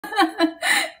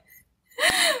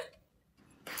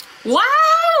Wow!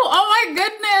 Oh my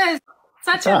goodness!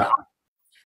 Such an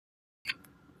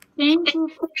thank you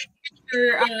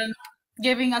for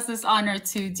giving us this honor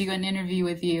to do an interview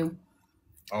with you.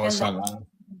 Oh, it's an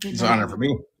honor for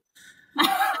me.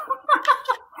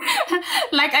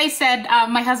 Like I said,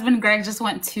 my husband Greg just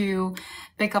went to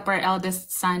pick up our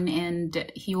eldest son,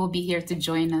 and he will be here to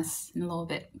join us in a little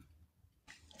bit.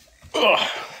 Oh,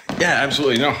 yeah,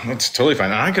 absolutely. No, that's totally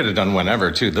fine. And I could have done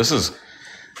whenever, too.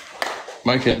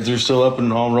 My kids are still up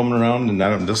and all roaming around,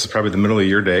 and this is probably the middle of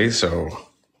your day, so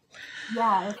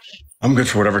yeah, I'm good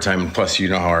for whatever time. Plus, you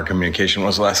know how our communication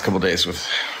was the last couple of days with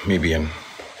me being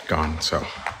gone, so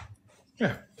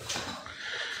yeah.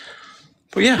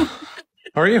 But yeah,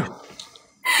 how are you?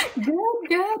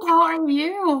 Good. How are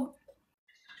you?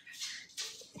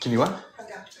 Can you what?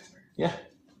 Yeah.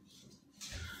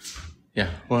 Yeah,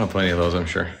 we'll have plenty of those, I'm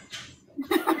sure.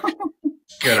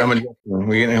 Good.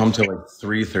 We getting home till like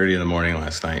 3:30 in the morning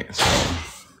last night, so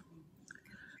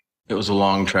it was a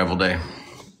long travel day.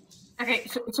 Okay,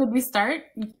 should we start?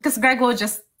 Because Greg will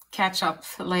just catch up,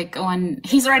 like when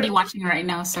he's already watching right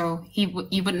now, so you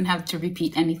wouldn't have to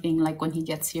repeat anything like when he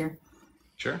gets here.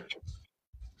 Sure.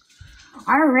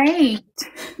 All right.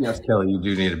 Yes, Kelly, you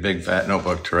do need a big fat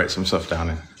notebook to write some stuff down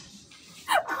in.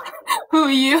 Who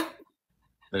are you?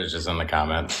 There's just in the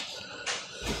comments.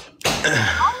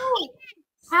 Oh,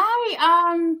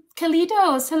 hi,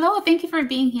 Kalidos. Hello, thank you for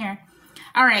being here.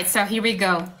 All right, so here we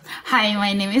go. Hi,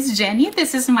 my name is Jenny.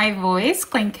 This is my voice,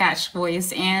 Clean Catch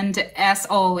voice, and as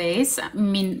always, I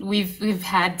mean, we've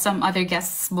had some other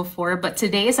guests before, but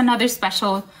today is another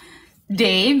special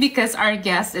day because our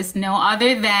guest is no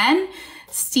other than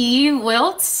Steve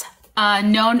Wiltz,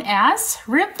 known as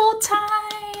Ripple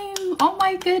Time. Oh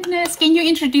my goodness! Can you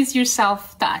introduce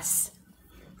yourself to us?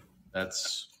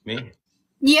 That's me.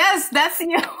 Yes, that's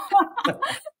you.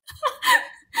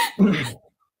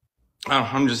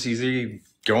 I'm just easy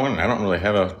going. I don't really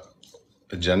have a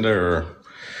agenda or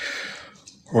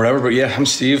whatever, but yeah, I'm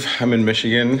Steve. I'm in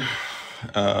Michigan.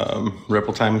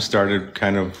 Ripple Time started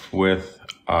kind of with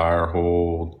our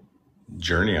whole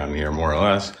journey on here, more or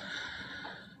less.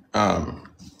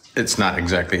 It's not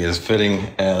exactly as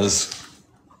fitting as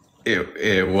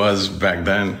it was back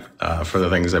then for the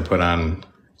things I put on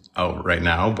out right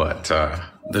now, but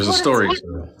there's a story.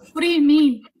 What do you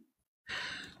mean?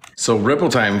 So Ripple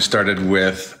Time started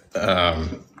with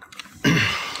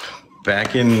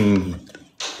back in,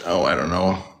 I don't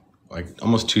know, like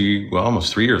almost 3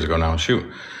 years ago now, shoot.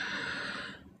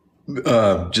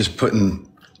 Just putting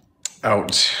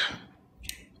out,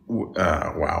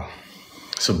 wow.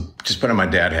 So just putting my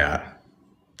dad hat,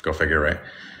 go figure, right?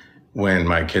 When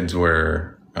my kids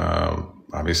were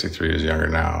obviously 3 years younger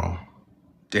now,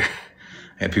 I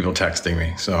had people texting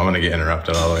me, so I'm going to get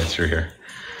interrupted all the way through here.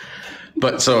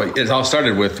 But so it all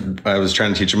started with, I was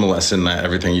trying to teach them a lesson that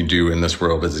everything you do in this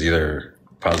world is either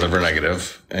positive or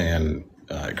negative, and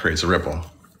it creates a ripple,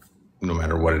 no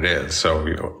matter what it is. So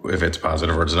if it's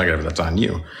positive or it's negative, that's on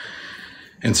you.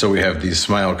 And so we have these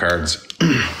smile cards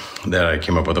that I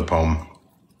came up with a poem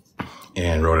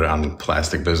and wrote it on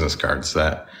plastic business cards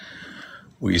that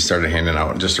we started handing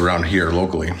out just around here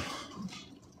locally.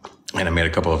 And I made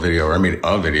a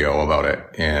video about it,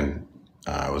 and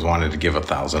I was wanted to give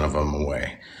 1,000 of them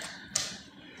away.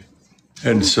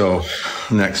 And so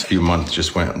the next few months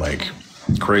just went like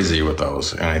crazy with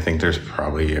those. And I think there's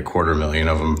probably 250,000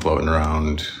 of them floating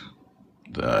around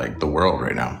the world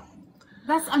right now.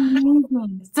 That's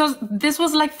amazing. So this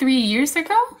was like 3 years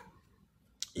ago?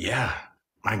 Yeah.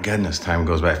 My goodness, time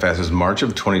goes by fast. It was March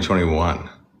of 2021.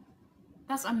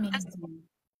 That's amazing.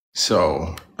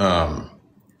 So,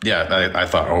 yeah, I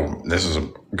thought, oh, this is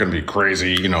going to be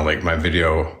crazy. You know, like my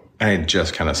video, I had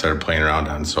just kind of started playing around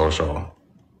on social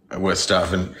with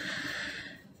stuff. And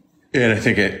I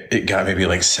think it got maybe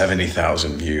like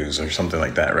 70,000 views or something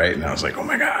like that, right? And I was like, oh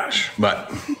my gosh.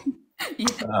 But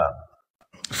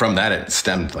from that, it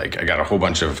stemmed, like I got a whole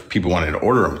bunch of people wanted to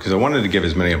order them because I wanted to give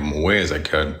as many of them away as I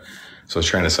could. So I was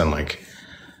trying to send like,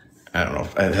 I don't know,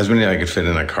 as many as I could fit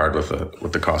in a card with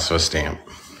the cost of a stamp,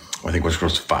 I think, which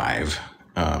was 5.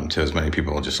 To as many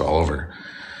people just all over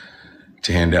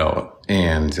to hand out.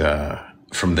 And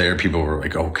from there, people were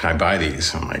like, oh, can I buy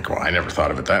these? I'm like, well, I never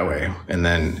thought of it that way. And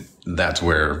then that's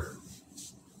where,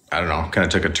 I don't know, kind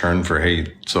of took a turn for,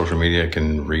 hey, social media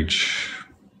can reach,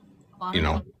 you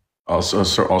know, all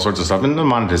sorts of stuff. And the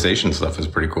monetization stuff is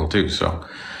pretty cool too. So,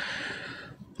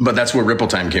 but that's where Ripple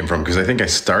Time came from, because I think I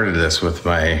started this with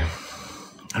I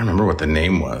don't remember what the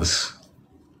name was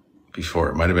before.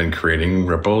 It might have been Creating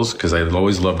Ripples, because I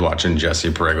always loved watching Jesse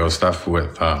Perego stuff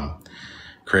with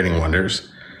Creating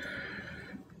Wonders.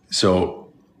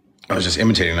 So I was just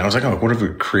imitating. And I was like, oh, what if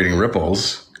we're creating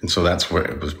ripples? And so that's what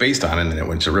it was based on. And then it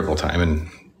went to Ripple Time. And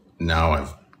now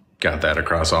I've got that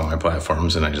across all my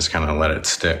platforms, and I just kind of let it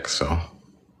stick. So,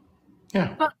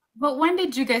 yeah. But when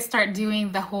did you guys start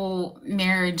doing the whole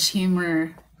marriage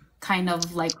humor kind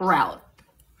of like route?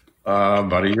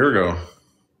 About a year ago,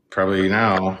 probably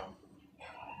now,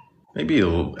 maybe I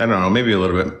don't know, maybe a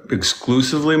little bit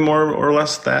exclusively more or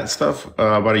less that stuff.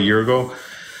 About a year ago,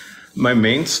 my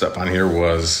main stuff on here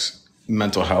was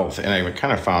mental health. And I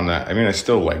kind of found that, I mean, I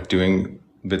still like doing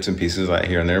bits and pieces of that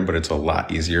here and there, but it's a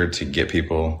lot easier to get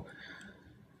people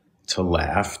to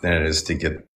laugh than it is to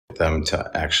get them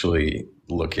to actually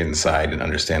look inside and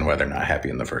understand why they're not happy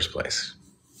in the first place.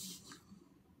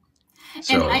 And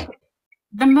So,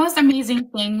 the most amazing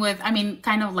thing with, I mean,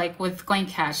 kind of like with Coin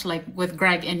Cash, like with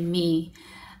Greg and me,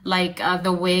 like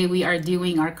the way we are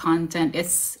doing our content,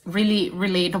 it's really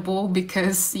relatable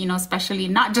because, especially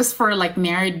not just for like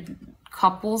married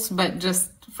couples, but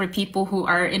just for people who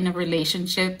are in a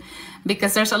relationship,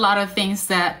 because there's a lot of things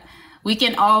that we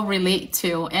can all relate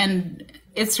to. And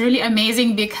it's really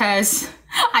amazing because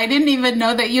I didn't even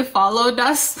know that you followed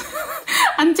us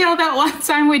until that one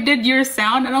time we did your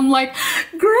sound. And I'm like,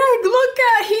 Greg, look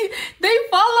at they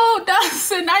followed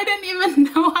us and I didn't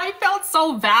even know. I felt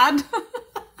so bad.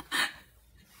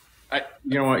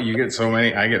 you know what? You get so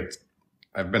many.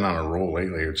 I've been on a roll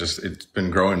lately. It's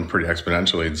been growing pretty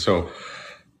exponentially. So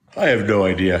I have no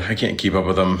idea. I can't keep up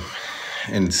with them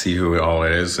and see who all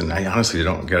it is. And I honestly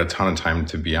don't get a ton of time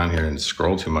to be on here and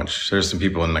scroll too much. There's some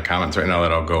people in the comments right now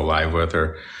that I'll go live with,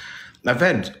 or I've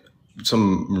had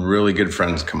some really good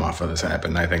friends come off of this app.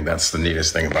 And I think that's the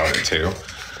neatest thing about it too.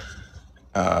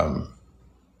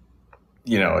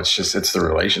 It's the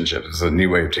relationship. It's a new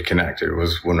way to connect. It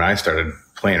was when I started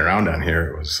playing around on here,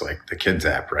 it was like the kids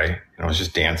app, right? I was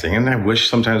just dancing. And I wish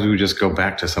sometimes we would just go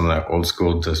back to some of that old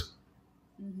school,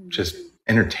 just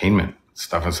entertainment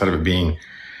stuff instead of it being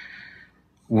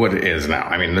what it is now.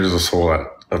 I mean, there's this whole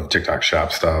lot of TikTok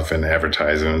shop stuff and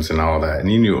advertisements and all of that.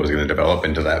 And you knew it was going to develop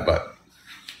into that. But,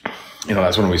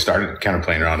 that's when we started kind of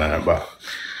playing around on it. But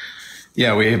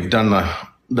yeah, we have done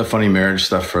the funny marriage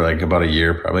stuff for like about a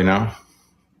year probably now.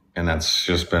 And that's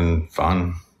just been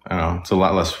fun. I don't know, it's a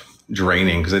lot less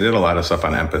draining because I did a lot of stuff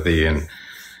on empathy and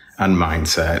on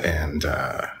mindset and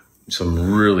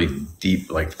some really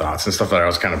deep like thoughts and stuff that I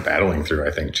was kind of battling through,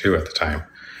 I think, too, at the time.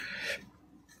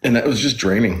 And that was just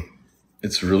draining.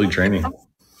 It's really draining.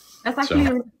 That's actually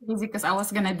really easy because I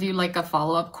was gonna do like a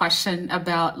follow-up question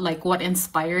about like what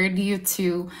inspired you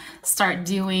to start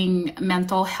doing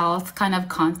mental health kind of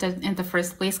content in the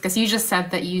first place. Because you just said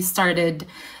that you started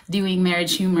doing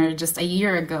marriage humor just a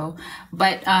year ago.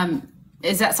 But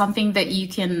is that something that you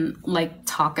can like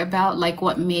talk about? Like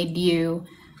what made you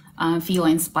feel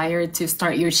inspired to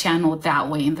start your channel that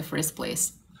way in the first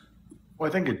place? Well,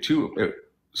 I think it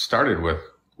started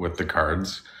with the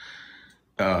cards.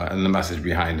 And the message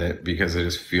behind it, because I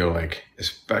just feel like,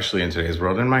 especially in today's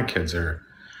world, and my kids are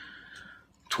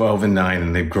 12 and 9,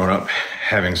 and they've grown up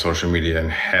having social media and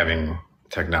having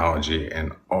technology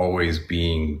and always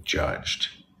being judged.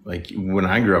 Like when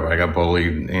I grew up, I got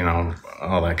bullied,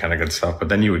 all that kind of good stuff. But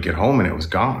then you would get home and it was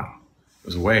gone. It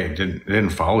was away. It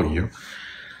didn't follow you.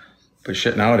 But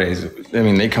shit, nowadays, I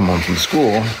mean, they come home from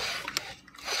school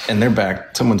and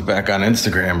someone's back on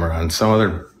Instagram or on some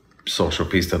other social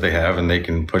piece that they have, and they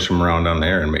can push them around on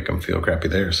there and make them feel crappy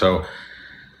there. So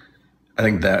I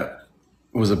think that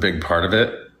was a big part of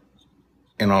it.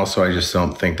 And also, I just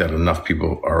don't think that enough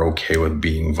people are okay with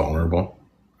being vulnerable.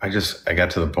 I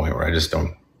got to the point where I just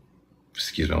don't,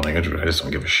 excuse my language, but I just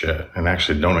don't give a shit. And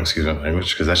actually don't excuse my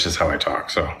language because that's just how I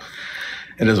talk. So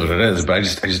it is what it is, but I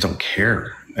just don't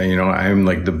care.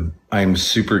 And, I'm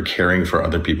super caring for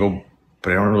other people,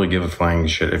 but I don't really give a flying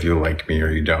shit if you like me or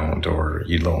you don't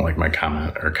like my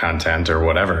comment or content or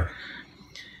whatever.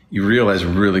 You realize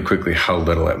really quickly how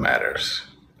little it matters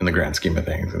in the grand scheme of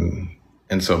things.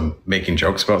 And so making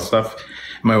jokes about stuff,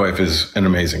 my wife is an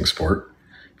amazing sport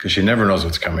because she never knows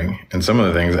what's coming. And some of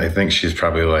the things I think she's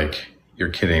probably like, you're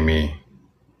kidding me.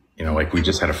 Like we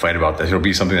just had a fight about this. It'll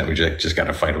be something that we just got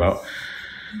to fight about.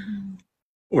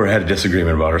 Or had a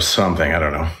disagreement about or something. I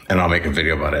don't know. And I'll make a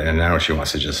video about it. And now she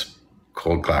wants to just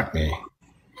cold clock me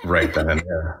right then and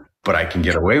there, but I can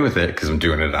get away with it because I'm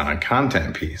doing it on a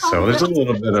content piece. So there's a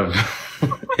little bit of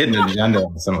hidden agenda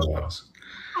on some of those.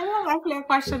 I have actually a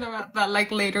question about that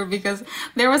like later, because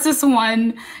there was this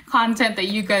one content that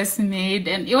you guys made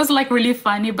and it was like really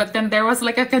funny, but then there was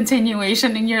like a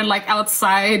continuation and you're like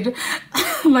outside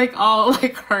like all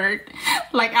like hurt,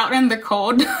 like out in the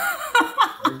cold.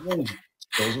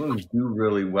 those ones do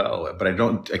really well, but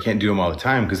I can't do them all the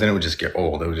time because then it would just get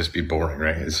old. It would just be boring,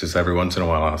 right? It's just every once in a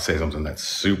while I'll say something that's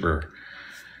super,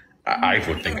 I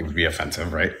would think it would be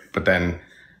offensive, right? But and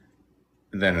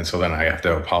so then I have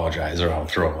to apologize or I'll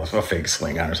throw a fake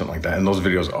sling on or something like that. And those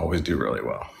videos always do really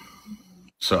well.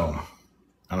 So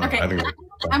I don't know. Okay, I think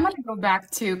I'm gonna go back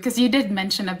to because you did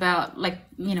mention about like,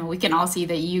 we can all see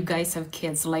that you guys have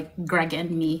kids like Greg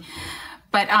and me.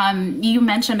 But you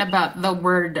mentioned about the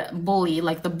word bully,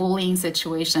 like the bullying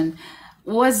situation.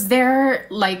 Was there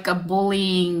like a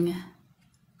bullying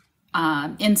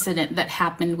incident that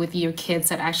happened with your kids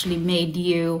that actually made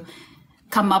you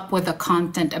come up with a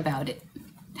content about it?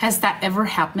 Has that ever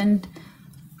happened?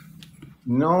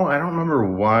 no, I don't remember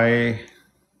why. I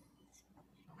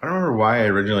don't remember why I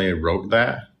originally wrote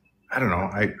that. I don't know.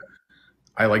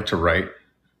 I like to write.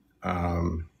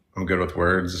 I'm good with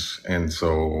words, and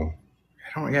so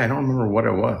I don't. Yeah, I don't remember what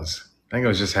it was. I think it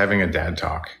was just having a dad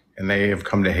talk, and they have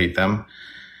come to hate them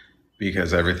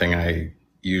because everything I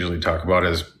usually talk about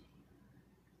is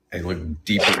I look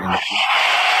deeper into.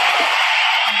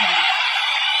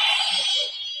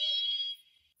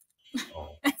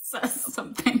 Oh, So,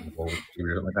 something.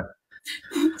 like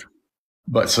that.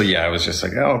 But so yeah, I was just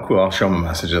like, oh, cool. I'll show them a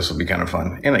message. This will be kind of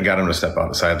fun, and I got them to step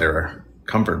outside their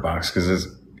comfort box because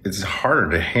it's harder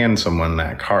to hand someone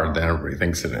that card than everybody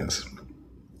thinks it is.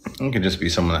 It could just be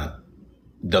someone that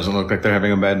doesn't look like they're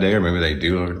having a bad day, or maybe they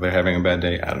do look like they're having a bad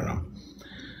day. I don't know.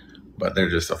 But they're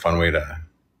just a fun way to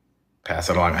pass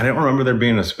it along. I don't remember there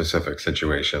being a specific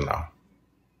situation though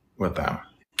with them.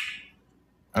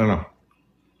 I don't know.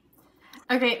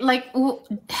 Okay, like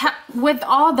with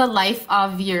all the life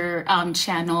of your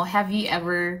channel, have you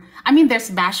ever, I mean,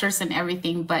 there's bashers and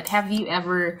everything, but have you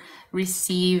ever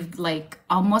received like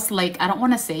almost like, I don't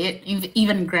want to say it,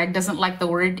 even Greg doesn't like the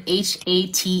word hate.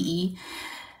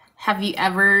 Have you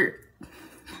ever,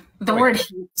 the word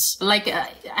hate, like,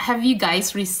 have you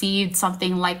guys received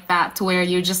something like that to where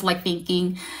you're just like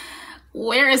thinking,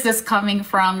 where is this coming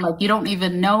from? Like, you don't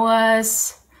even know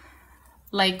us.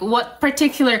 Like, what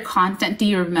particular content do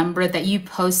you remember that you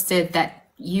posted that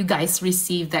you guys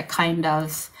received that kind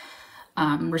of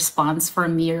response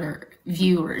from your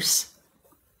viewers?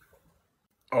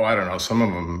 Oh, I don't know. Some of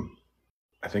them,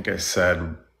 I think I said,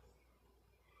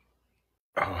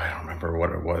 oh, I don't remember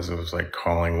what it was. It was like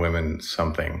calling women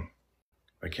something.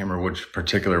 I can't remember which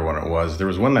particular one it was. There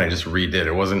was one that I just redid.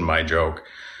 It wasn't my joke,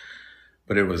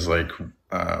 but it was like,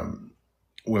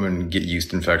 women get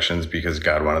yeast infections because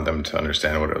God wanted them to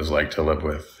understand what it was like to live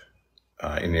with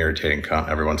an irritating cunt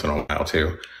every once in a while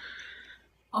too.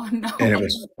 Oh no. And it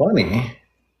was funny,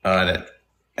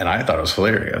 and I thought it was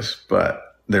hilarious, but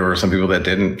there were some people that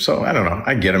didn't. So I don't know.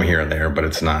 I get them here and there, but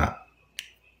it's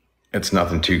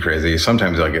nothing too crazy.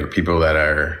 Sometimes I'll get people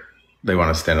that they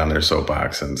want to stand on their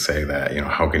soapbox and say that,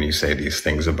 how can you say these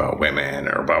things about women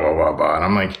or blah, blah, blah, blah. And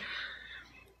I'm like,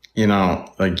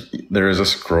 like there is a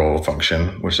scroll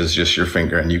function, which is just your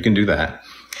finger, and you can do that.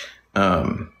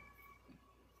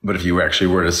 But if you actually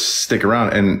were to stick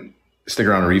around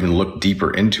or even look deeper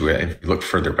into it, if you look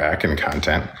further back in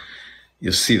content,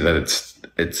 you'll see that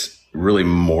it's really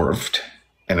morphed.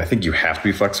 And I think you have to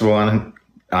be flexible on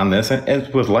this,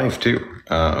 and with life too,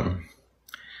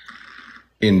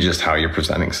 in just how you're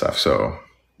presenting stuff. So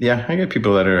yeah, I get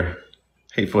people that are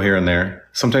hateful here and there.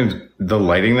 Sometimes the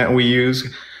lighting that we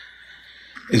use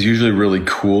is usually really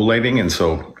cool lighting. And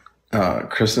so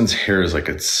Kristen's hair is like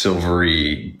a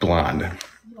silvery blonde.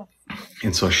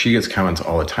 And so she gets comments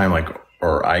all the time,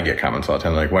 or I get comments all the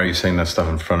time, like, why are you saying that stuff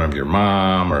in front of your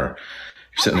mom? Or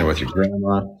you're sitting there with your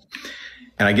grandma.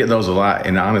 And I get those a lot.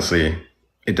 And honestly,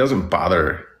 it doesn't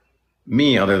bother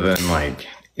me other than I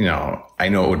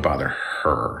know it would bother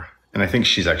her. And I think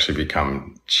she's actually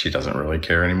she doesn't really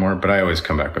care anymore. But I always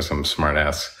come back with some smart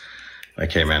ass,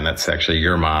 like, hey man, that's actually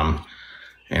your mom.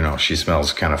 She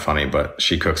smells kind of funny, but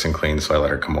she cooks and cleans, so I let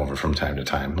her come over from time to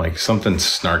time. Like something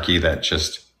snarky that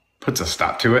just puts a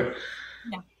stop to it.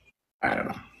 Yeah. I don't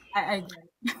know. I agree.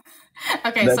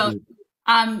 Okay, so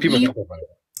people talk about it.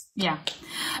 Yeah.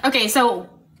 Okay, so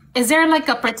is there like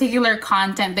a particular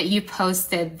content that you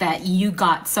posted that you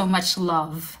got so much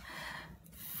love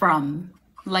from?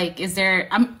 Like, is there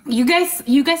you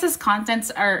guys' contents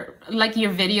are like,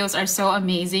 your videos are so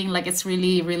amazing, like it's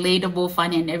really relatable,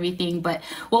 fun and everything, but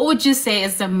what would you say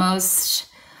is the most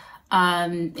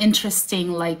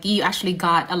interesting, like you actually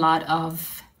got a lot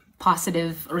of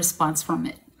positive response from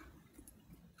it?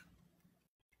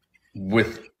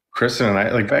 With Kristen and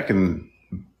I, like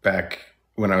back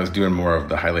when I was doing more of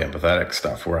the highly empathetic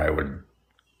stuff, where I would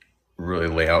really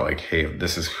lay out like, hey,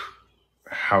 this is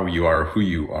how you are, who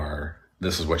you are,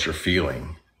 this is what you're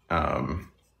feeling.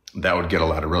 that would get a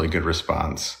lot of really good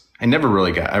response. I never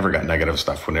really ever got negative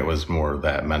stuff when it was more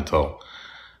that mental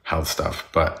health stuff,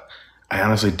 but I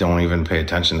honestly don't even pay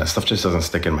attention. That stuff just doesn't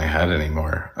stick in my head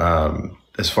anymore.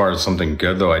 As far as something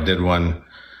good though, I did one.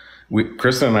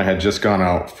 Kristen and I had just gone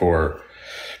out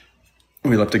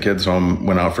we left the kids home,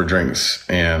 went out for drinks,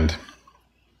 and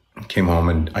came home,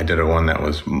 and I did one that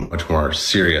was much more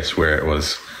serious, where it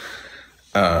was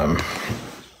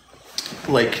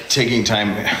like taking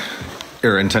time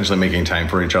or intentionally making time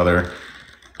for each other.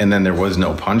 And then there was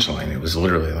no punchline. It was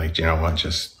literally like, you know what,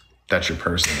 just that's your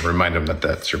person. Remind them that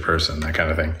that's your person, that kind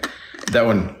of thing. That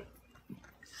one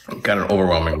got an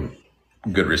overwhelming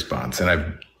good response. And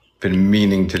I've been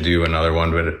meaning to do another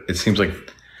one, but it seems like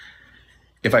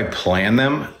if I plan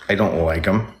them, I don't like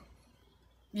them.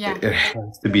 Yeah. It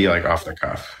has to be like off the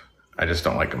cuff. I just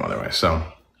don't like them otherwise. So.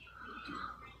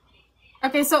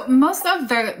 Okay, so most of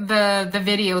the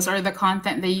videos or the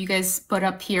content that you guys put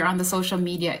up here on the social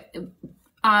media,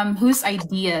 whose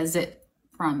idea is it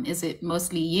from? Is it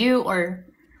mostly you or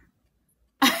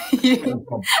you?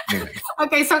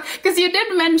 Okay, so because you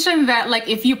did mention that like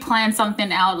if you plan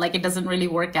something out, like it doesn't really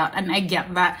work out, and I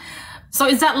get that. So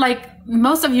is that like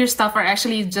most of your stuff are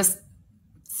actually just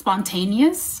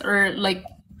spontaneous, or like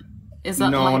is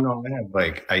that No, like... I have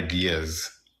like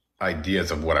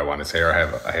ideas of what I want to say, or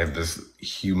I have this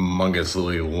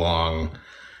humongously long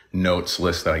notes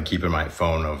list that I keep in my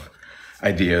phone of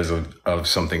ideas of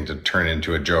something to turn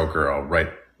into a joke, or I'll write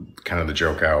kind of the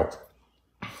joke out.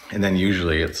 And then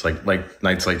usually it's like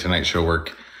nights like tonight, she'll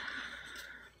work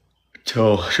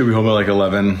till she'll be home at like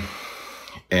 11,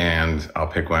 and I'll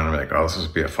pick one and be like, oh, this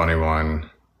will be a funny one.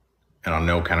 And I'll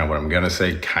know kind of what I'm going to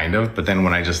say, kind of. But then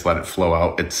when I just let it flow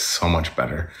out, it's so much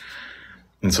better.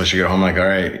 And so she got home like, all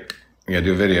right, you gotta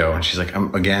do a video. And she's like,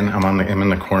 I'm in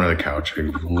the corner of the couch. I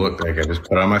look like I just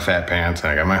put on my fat pants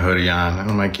and I got my hoodie on. And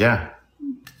I'm like, yeah,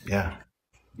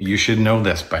 you should know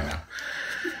this by now.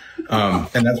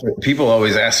 And that's what people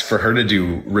always ask for her to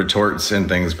do, retorts and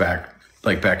things back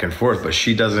and forth. But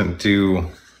she just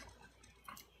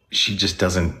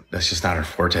doesn't, that's just not her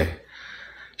forte.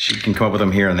 She can come up with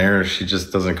them here and there. She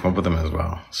just doesn't come up with them as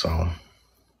well. So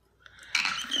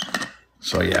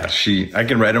yeah, I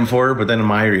can write them for her, but then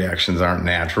my reactions aren't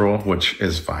natural, which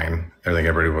is fine. I think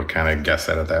everybody would kind of guess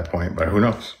that at that point, but who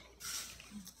knows?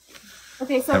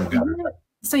 Okay,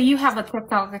 so you have a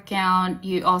TikTok account.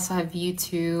 You also have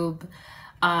YouTube,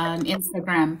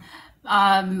 Instagram.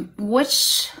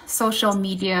 Which social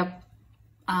media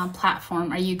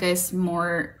platform are you guys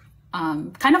more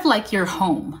kind of like your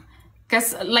home?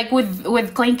 Because like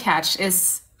with Clean Catch,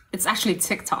 it's actually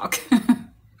TikTok.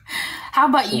 How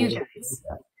about you guys?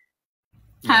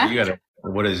 Huh? You gotta.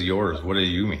 What is yours? What do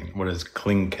you mean? What does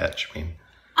Clean Catch mean?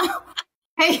 Oh,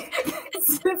 hey,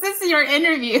 this is your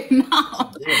interview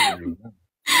now.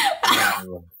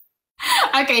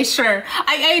 Okay, sure.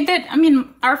 I did. I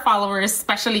mean, our followers,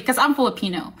 especially because I'm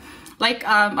Filipino, like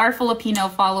our Filipino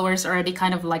followers already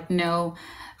kind of like know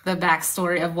the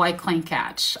backstory of why Clean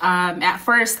Catch. At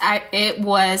first, it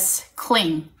was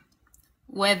cling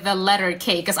with the letter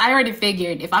K, because I already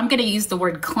figured if I'm gonna use the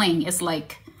word cling, it's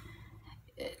like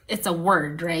it's a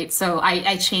word, right? So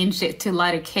I changed it to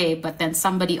letter K, but then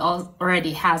somebody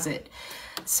already has it.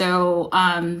 So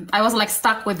I was like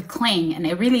stuck with cling, and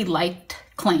I really liked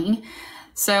cling.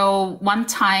 So one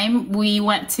time we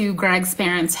went to Greg's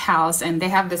parents' house, and they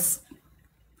have this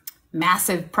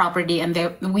massive property,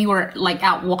 and we were like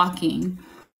out walking,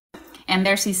 and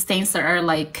there's these things that are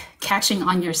like catching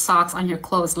on your socks, on your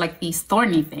clothes, like these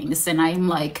thorny things. And I'm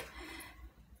like,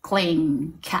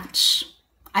 Clean Catch.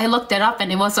 I looked it up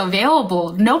and it was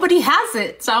available. Nobody has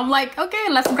it. So I'm like, okay,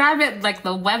 let's grab it. Like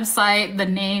the website, the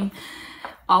name,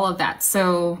 all of that.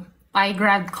 So I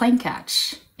grabbed Clean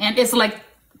Catch, and it's like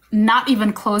not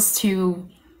even close to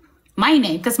my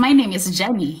name, because my name is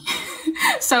Jenny.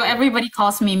 So everybody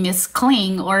calls me Miss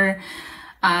Cling or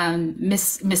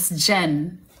Miss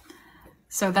Jen.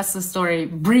 So that's the story,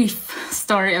 brief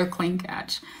story of Clean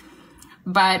Catch.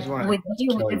 But with you,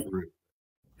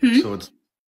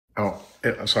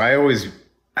 so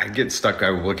I get stuck.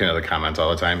 I'm looking at the comments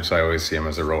all the time, so I always see them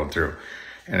as they're rolling through.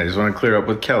 And I just want to clear up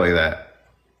with Kelly that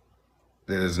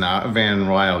it is not a Van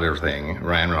Wilder thing,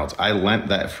 Ryan Reynolds. I lent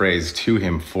that phrase to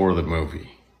him for the movie.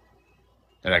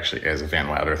 It actually is a Van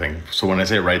Wilder thing. So when I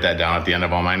say write that down at the end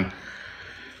of all mine,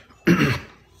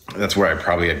 that's where I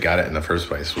probably had got it in the first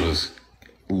place.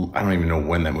 I don't even know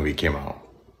when that movie came out.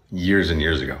 Years and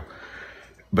years ago.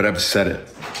 But I've said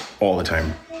it all the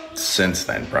time since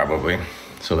then, probably.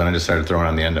 So then I just started throwing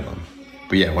on the end of them.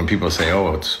 But yeah, when people say,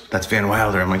 "Oh, that's Van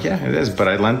Wilder," I'm like, "Yeah, it is." But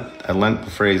I lent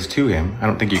the phrase to him. I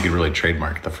don't think you could really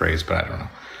trademark the phrase, but I don't know.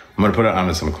 I'm gonna put it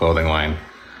onto some clothing line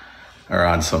or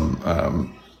on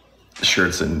some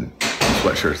shirts and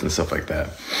sweatshirts and stuff like that.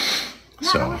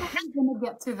 Yeah, So I'm gonna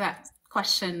get to that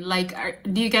question. Like,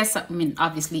 do you guys? I mean,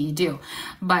 obviously you do,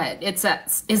 but is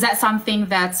that something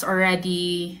that's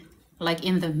already like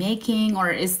in the making, or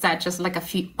is that just like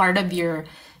part of your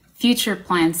future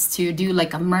plans to do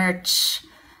like a merch,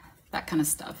 that kind of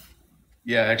stuff?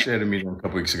 yeah, I actually had a meeting a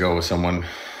couple weeks ago with someone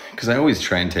because I always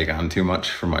try and take on too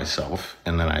much for myself,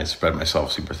 and then I spread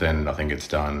myself super thin. Nothing gets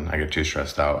done. I get too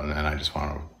stressed out, and then I just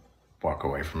want to walk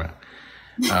away from it.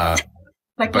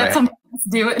 Like, But let someone else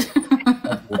do it.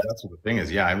 well, that's what the thing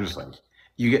is. Yeah, I'm just like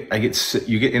you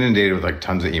get inundated with like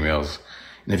tons of emails,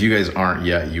 and if you guys aren't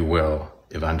yet, you will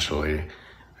eventually.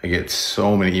 I get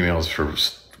so many emails for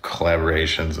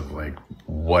collaborations of like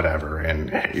whatever,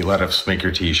 and hey, you let us make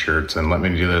your t-shirts and let me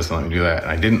do this and let me do that.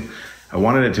 And I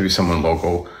wanted it to be someone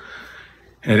local,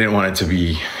 and I didn't want it to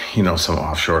be, some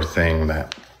offshore thing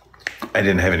that I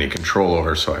didn't have any control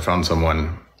over. So I found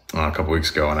someone a couple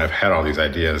weeks ago, and I've had all these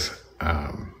ideas,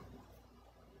 and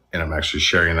I'm actually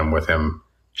sharing them with him.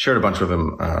 Shared a bunch with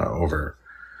him over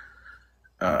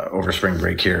spring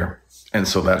break here, and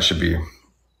so that should be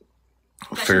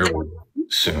fairly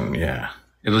soon. Yeah,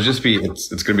 it'll just be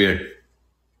it's going to be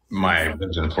my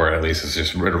vision for it, at least.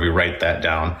 It'll be write that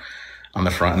down on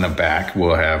the front and the back.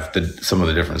 We'll have some of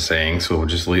the different sayings, so we'll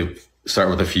just start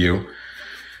with a few,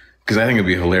 because I think it'd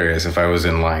be hilarious if I was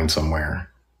in line somewhere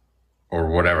or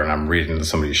whatever, and I'm reading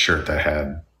somebody's shirt that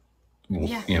had,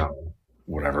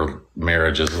 whatever,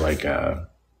 marriage is like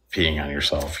peeing on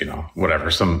yourself, whatever,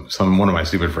 some one of my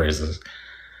stupid phrases.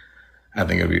 I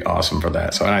think it'd be awesome for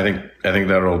that. So, and I think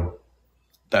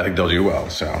they'll do well.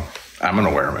 So I'm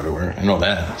gonna wear them everywhere. I know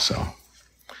that. So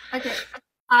Okay.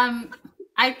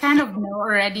 I kind of know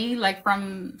already, like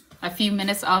from a few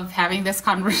minutes of having this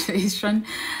conversation,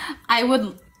 I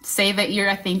would say that you're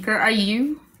a thinker. Are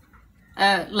you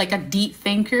like a deep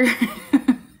thinker?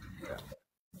 I'm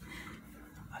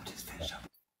just finished up.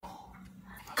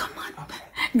 Come on.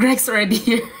 Greg's already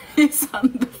here. He's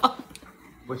on the phone.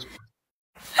 Which?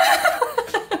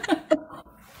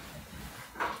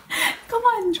 Come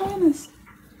on, join us.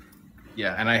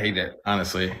 Yeah, and I hate it,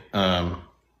 honestly.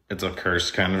 It's a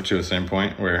curse kind of to the same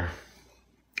point where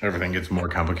everything gets more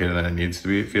complicated than it needs to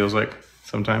be, it feels like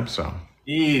sometimes. So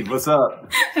Eve, what's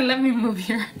up? Let me move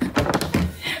here.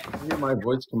 I hear my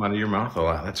voice come out of your mouth a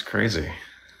lot. That's crazy.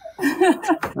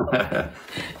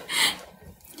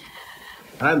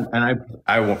 I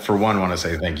for one want to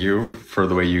say thank you for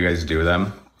the way you guys do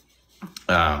them,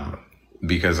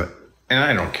 because, and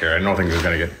I don't care. I know things are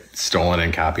going to get stolen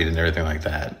and copied and everything like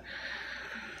that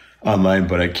online,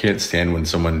 but I can't stand when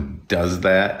someone does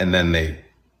that and then they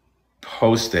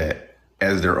post it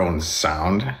as their own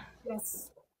sound.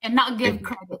 Yes. And not give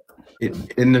credit.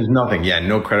 And there's nothing,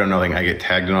 no credit, nothing. I get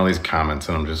tagged in all these comments,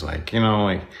 and I'm just like,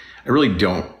 I really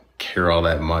don't care all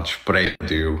that much, but I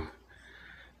do.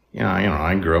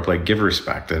 I grew up like, give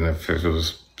respect, and if it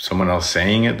was someone else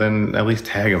saying it, then at least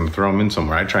tag them, throw them in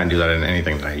somewhere. I try and do that in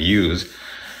anything that I use,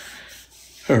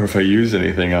 or if I use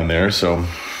anything on there. So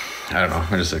I don't know.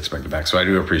 I just expect it back. So I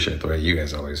do appreciate the way you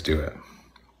guys always do it.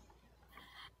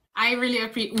 I really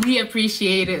we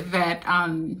appreciate it that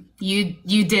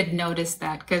you did notice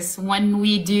that, because when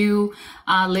we do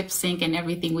lip sync and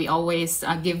everything, we always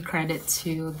give credit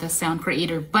to the sound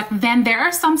creator. But then there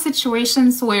are some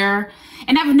situations where,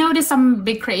 and I've noticed some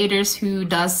big creators who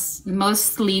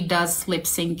mostly does lip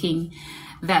syncing,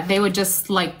 that they would just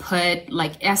like put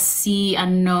like SC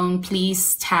unknown,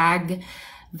 please tag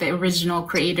the original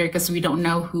creator, because we don't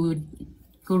know who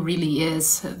really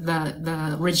is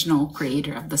the original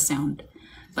creator of the sound.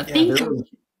 But thank you.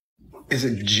 Is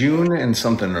it June and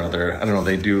something or other? I don't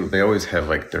know. They always have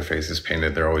like their faces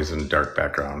painted. They're always in dark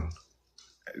background.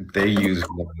 They use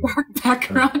dark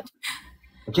background.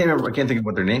 I can't think of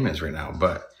what their name is right now,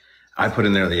 but I put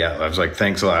in there I was like,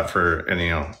 thanks a lot for,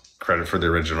 and credit for the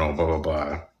original, blah, blah,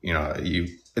 blah.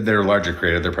 They're a larger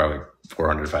creator. They're probably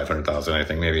 400, 500,000, I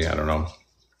think, maybe. I don't know.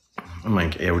 I'm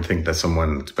like, I would think that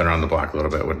someone that's been around the block a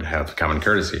little bit would have common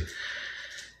courtesy.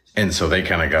 And so they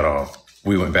kind of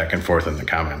we went back and forth in the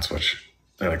comments, which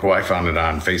they're like, well, I found it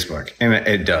on Facebook. And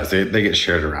it does. They get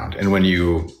shared around. And when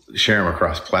you share them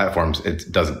across platforms,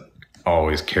 it doesn't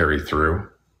always carry through.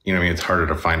 It's harder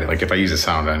to find it. Like if I use a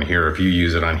sound on here, if you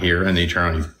use it on here and then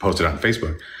you post it on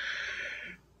Facebook,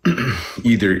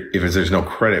 either there's no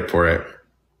credit for it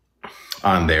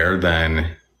on there,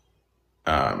 then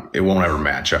it won't ever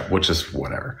match up, which is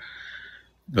whatever.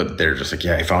 But they're just like,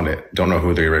 yeah, I found it. Don't know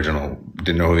who the original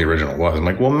didn't know who the original was. I'm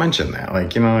like, well, mention that.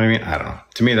 Like, you know what I mean? I don't know.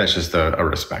 To me, that's just a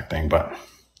respect thing. But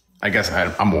I guess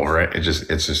I'm over it.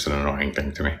 It's just an annoying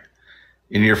thing to me.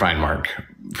 And you're fine, Mark,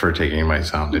 for taking my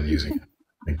sound and using it.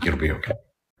 Like, it'll be okay.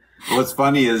 What's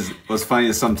funny is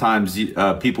sometimes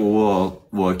people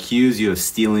will accuse you of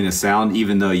stealing a sound,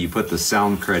 even though you put the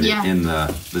sound credit in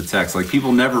the text. Like,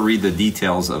 people never read the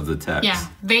details of the text. Yeah,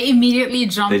 they immediately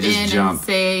jump in and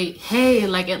say, "Hey,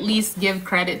 like at least give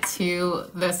credit to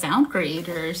the sound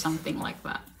creator" or something like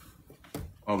that.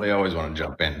 Well, they always want to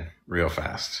jump in real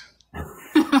fast.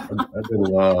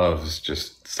 Everybody loves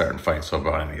just starting fights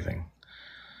about anything.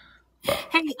 But.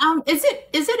 Hey, is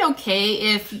it okay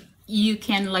if you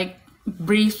can like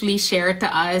briefly share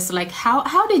to us like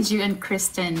how did you and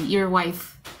Kristen, your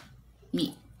wife,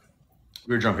 meet?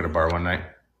 We were drunk at a bar one night.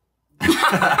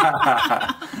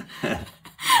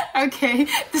 Okay,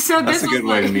 so that's a good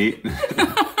way to meet.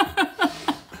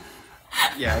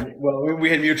 Yeah, well, we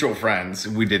had mutual friends.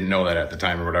 We didn't know that at the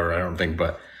time or whatever, I don't think,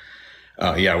 but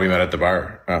yeah, we met at the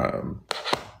bar,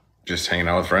 just hanging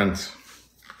out with friends.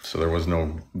 So there was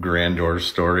no grandeur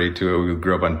story to it. We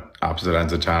grew up on opposite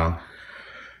ends of town.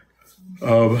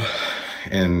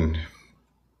 And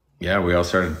yeah, we all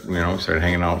started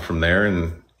hanging out from there,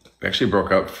 and we actually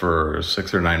broke up for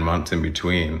 6 or 9 months in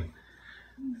between,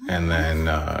 and then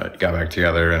got back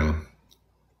together, and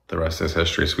the rest is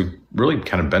history. So we've really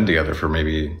kind of been together for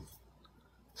maybe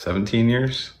 17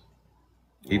 years,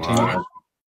 18 years.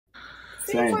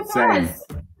 Same.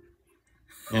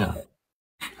 Yeah.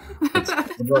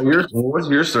 What was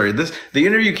your story? The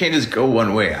interview can't just go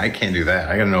one way. I can't do that.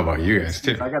 I got to know about you guys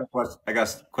too. I got a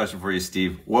question for you,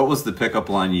 Steve. What was the pickup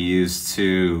line you used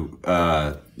to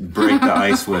break the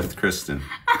ice with Kristen?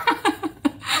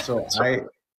 So I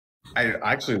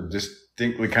actually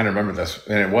distinctly kind of remember this,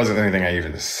 and it wasn't anything I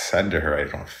even said to her, I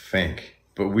don't think.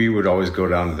 But we would always go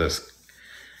down to this.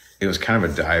 It was kind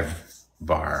of a dive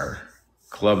bar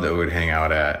club that we would hang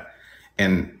out at,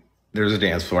 and there's a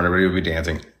dance floor, and everybody would be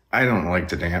dancing. I don't like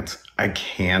to dance. I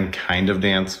can kind of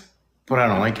dance, but I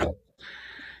don't like it.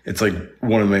 It's like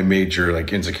one of my major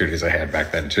like insecurities I had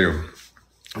back then too.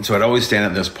 And so I'd always stand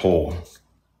at this pole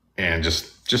and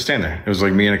just stand there. It was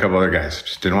like me and a couple other guys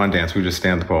just didn't want to dance. We just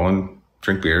stand at the pole and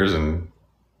drink beers and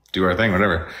do our thing,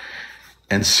 whatever.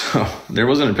 And so there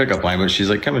wasn't a pickup line, but she's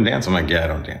like, "Come and dance." I'm like, "Yeah, I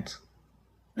don't dance."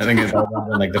 I think it's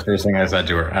like the first thing I said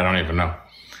to her. I don't even know.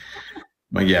 I'm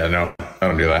like, "Yeah, no, I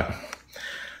don't do that."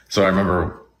 So I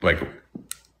remember, like,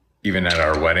 even at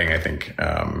our wedding, I think,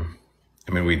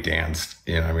 we danced,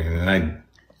 and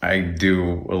I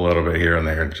do a little bit here and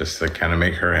there just to kind of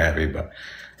make her happy, but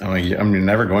I'm like, I'm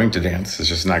never going to dance. It's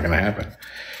just not going to happen.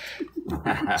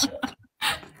 So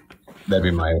that'd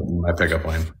be my pickup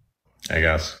line, I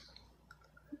guess.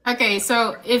 Okay,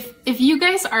 so if you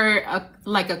guys are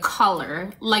like a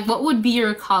color, like what would be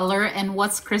your color and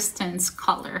what's Kristen's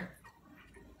color?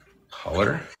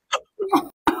 Color?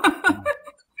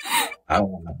 I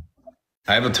don't know.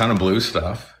 I have a ton of blue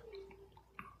stuff.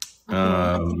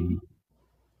 Yeah,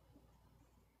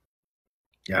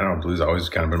 I don't know. Blue's always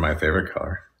kind of been my favorite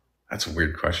color. That's a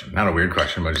weird question. Not a weird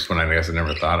question, but just one I guess I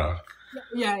never thought of.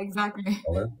 Yeah, exactly.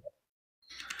 Color?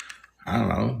 I don't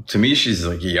know. To me, she's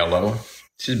like yellow.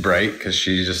 She's bright because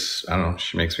she just, I don't know,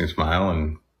 she makes me smile,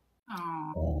 and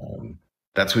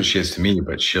that's what she is to me,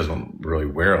 but she doesn't really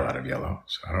wear a lot of yellow.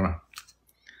 So I don't know.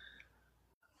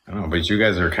 But you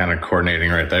guys are kind of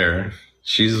coordinating right there.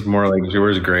 She's more like, she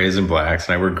wears grays and blacks,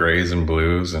 and I wear grays and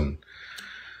blues and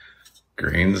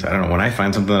greens. I don't know. When I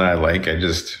find something that I like, I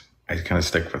kind of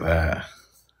stick with that.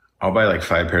 I'll buy like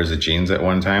 5 pairs of jeans at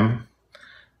one time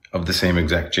of the same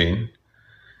exact jean,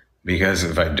 because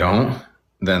if I don't,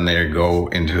 then they go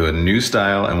into a new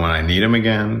style, and when I need them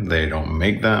again, they don't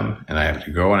make them, and I have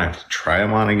to go and I have to try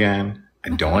them on again. I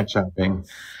don't like shopping.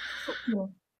 Yeah.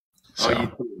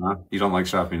 So, you don't like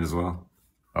shopping as well?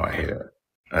 Oh, I hate it.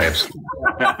 I absolutely.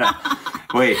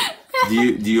 Wait, do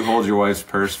you hold your wife's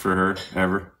purse for her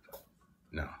ever?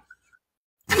 No.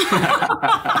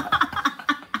 I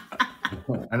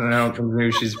don't know.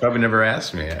 Maybe she's probably never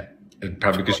asked me yet.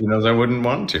 Probably because she knows I wouldn't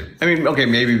want to. I mean, okay,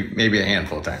 maybe a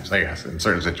handful of times, I guess, in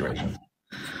certain situations.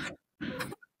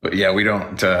 But yeah, we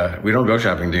don't go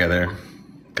shopping together,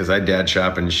 because I dad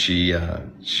shop and she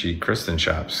Kristen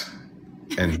shops,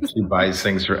 and she buys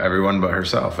things for everyone but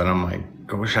herself. And I'm like,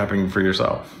 go shopping for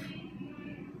yourself.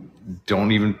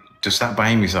 Just stop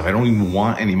buying me stuff. I don't even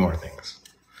want any more things.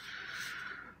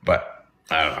 But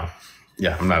I don't know.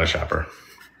 Yeah, I'm not a shopper.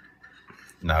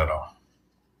 Not at all.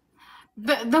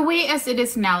 The way as it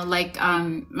is now, like,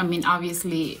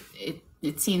 obviously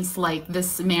it seems like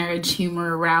this marriage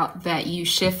humor route that you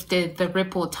shifted the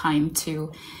ripple time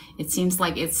to, it seems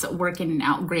like it's working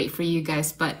out great for you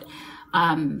guys. But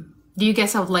do you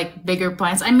guys have like bigger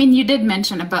plans? I mean, you did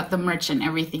mention about the merch and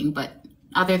everything, but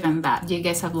other than that, do you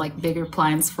guys have like bigger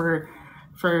plans for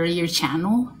your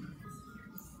channel?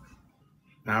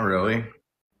 Not really.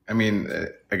 I mean,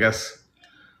 I guess,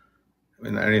 I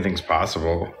mean, anything's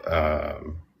possible.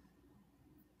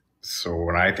 So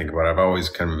when I think about it, I've always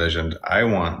kind of envisioned I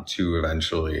want to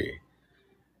eventually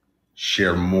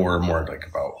share more and more like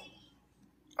about,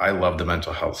 I love the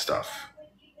mental health stuff.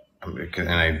 And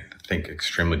I think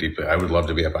extremely deeply. I would love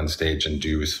to be up on stage and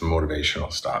do some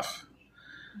motivational stuff.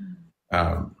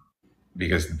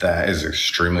 Because that is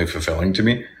extremely fulfilling to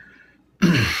me.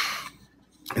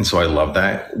 And so I love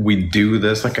that. We do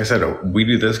this, like I said, we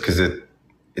do this because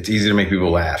it's easy to make people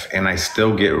laugh. And I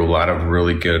still get a lot of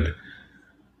really good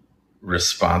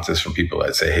responses from people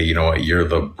that say, hey, you know what, you're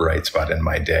the bright spot in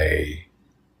my day.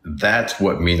 That's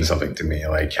what means something to me.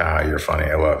 Like, you're funny,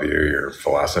 I love you, you're a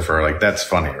philosopher. Like, that's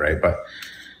funny, right? But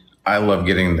I love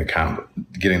getting the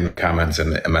comments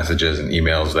and the messages and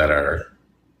emails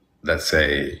that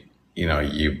say, you know,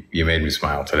 you made me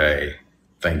smile today.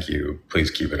 Thank you.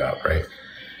 Please keep it up, right?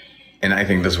 And I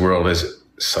think this world is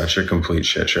such a complete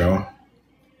shit show.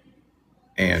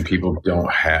 And people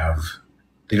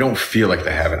they don't feel like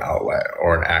they have an outlet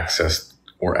or an access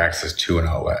to an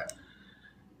outlet.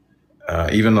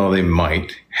 Even though they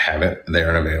might have it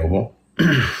there and available.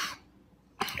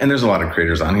 And there's a lot of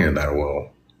creators on here that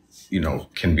will, you know,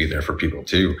 can be there for people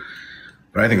too.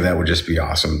 But I think that would just be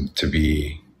awesome to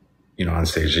be, you know, on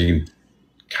stage,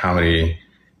 comedy,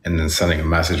 and then sending a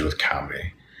message with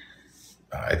comedy.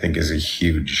 I think is a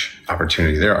huge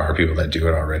opportunity. There are people that do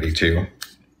it already too.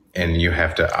 And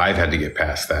I've had to get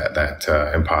past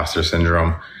that imposter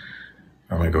syndrome.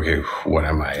 I'm like, okay, what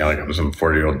am I? Like, I'm some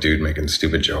 40-year-old dude making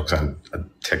stupid jokes on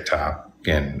TikTok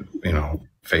and, you know,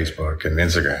 Facebook and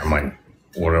Instagram. I'm like,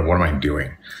 what am I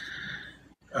doing?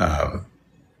 But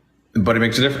it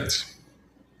makes a difference.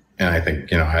 And I think,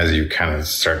 you know, as you kind of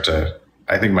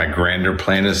I think my grander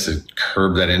plan is to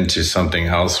curb that into something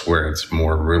else where it's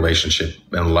more relationship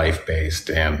and life-based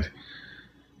and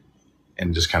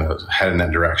just kind of head in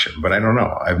that direction. But I don't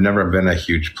know. I've never been a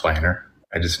huge planner.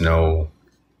 I just know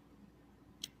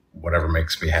whatever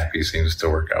makes me happy seems to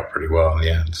work out pretty well in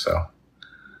the end. So,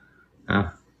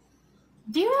 yeah.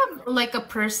 Do you have like a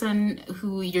person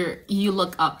who you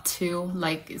look up to?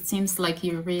 Like, it seems like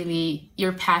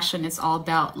your passion is all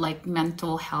about like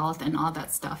mental health and all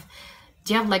that stuff.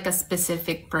 Do you have like a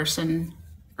specific person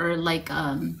or like,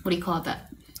 what do you call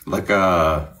that? Like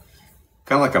kind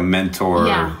of like a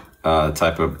mentor,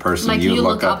 type of person like you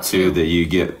look up to that you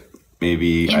get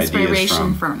maybe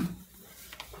inspiration ideas from.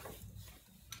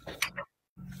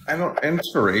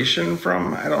 Inspiration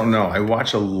from? I don't know. I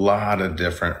watch a lot of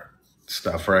different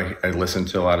stuff, or I listen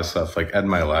to a lot of stuff. Like Ed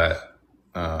Milet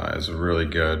is a really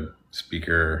good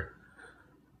speaker.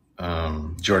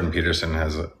 Jordan Peterson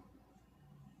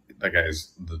that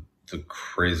guy's the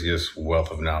craziest wealth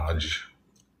of knowledge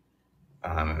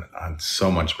on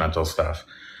so much mental stuff.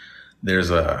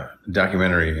 There's a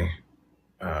documentary,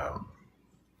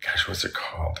 what's it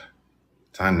called?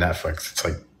 It's on Netflix. It's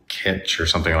like Kitsch or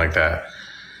something like that.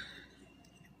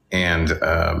 And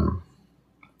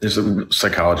there's a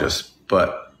psychologist,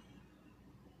 but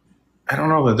I don't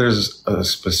know that there's a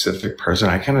specific person.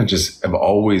 I kind of just have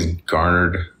always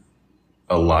garnered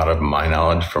a lot of my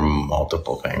knowledge from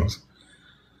multiple things.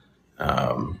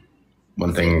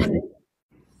 One thing.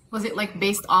 Was it like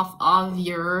based off of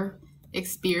your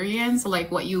experience,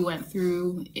 like what you went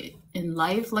through in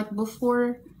life, like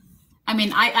before? I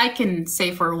mean, I can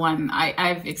say for one,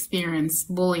 I've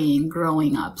experienced bullying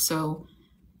growing up. So,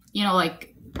 you know,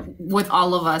 like with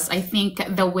all of us, I think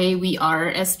the way we are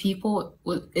as people,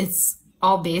 it's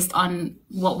all based on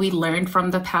what we learned from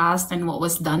the past and what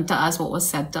was done to us, what was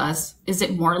said to us. Is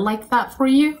it more like that for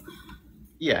you?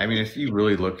 Yeah, I mean, if you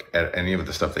really look at any of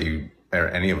the stuff that or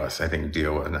any of us, I think,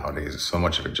 deal with nowadays, so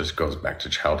much of it just goes back to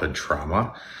childhood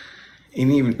trauma.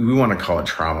 And even we want to call it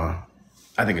trauma.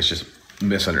 I think it's just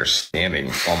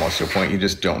misunderstanding almost to a point. You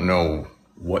just don't know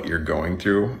what you're going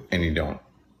through and you don't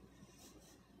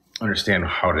understand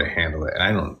how to handle it.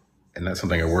 And that's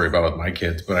something I worry about with my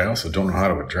kids, but I also don't know how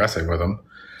to address it with them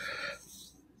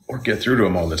or get through to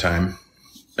them all the time.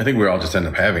 I think we all just end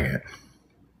up having it,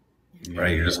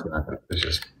 right? It's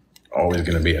just always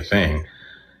going to be a thing.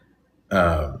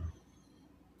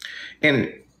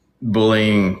 And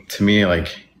bullying to me,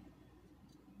 like,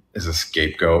 is a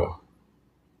scapegoat.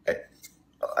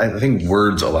 I think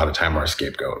words a lot of time are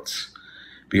scapegoats,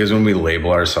 because when we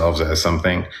label ourselves as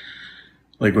something,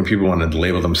 like when people want to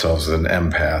label themselves as an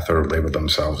empath or label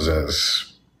themselves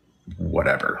as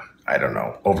whatever, I don't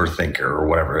know, overthinker or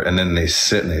whatever. And then they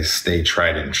sit and they stay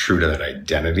tried and true to that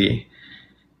identity.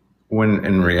 When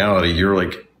in reality, you're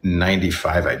like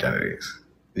 95 identities,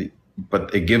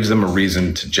 but it gives them a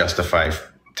reason to justify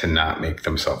to not make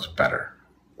themselves better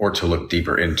or to look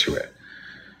deeper into it.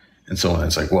 And so when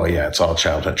it's like, well, yeah, it's all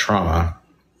childhood trauma.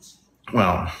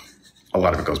 Well, a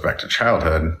lot of it goes back to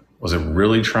childhood. Was it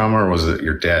really trauma, or was it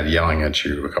your dad yelling at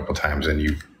you a couple times and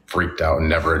you freaked out and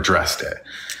never addressed it?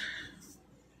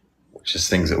 Which is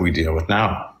things that we deal with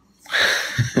now.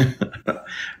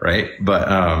 Right? But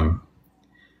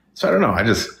so I don't know. I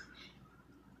don't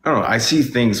know. I see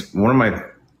things. One of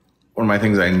my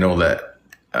things I know that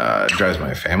drives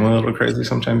my family a little crazy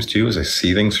sometimes too is I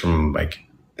see things from like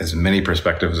as many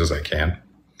perspectives as I can.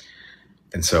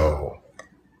 And so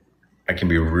I can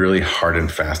be really hard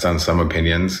and fast on some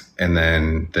opinions, and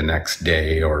then the next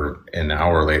day or an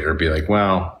hour later be like,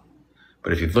 well,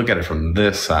 but if you look at it from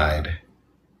this side,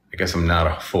 I guess I'm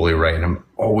not fully right. And I'm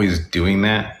always doing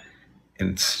that. And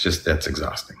it's just, that's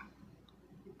exhausting.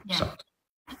 Yeah. So.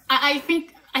 I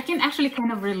think I can actually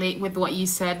kind of relate with what you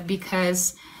said,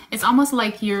 because it's almost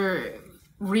like you're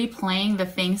replaying the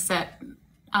things that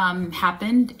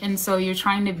happened, and so you're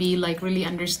trying to be like really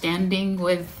understanding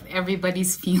with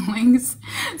everybody's feelings.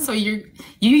 So you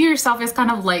yourself is kind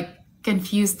of like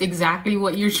confused exactly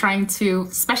what you're trying to,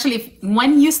 especially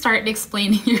when you start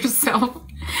explaining yourself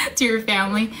to your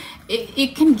family,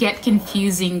 it can get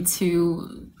confusing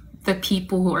to the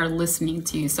people who are listening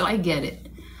to you. So I get it.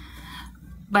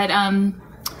 But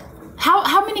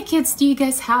how many kids do you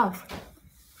guys have?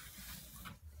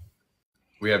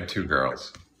 We have 2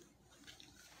 girls.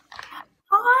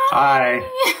 Hi.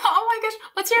 Oh my gosh.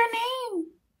 What's your name?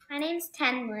 My name's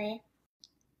Tenley.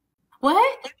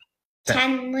 What?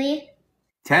 Tenley.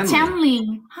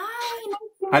 Tenley. Hi.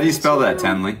 Nice to How do you meet spell that,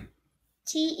 Tenley?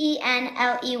 Tenley.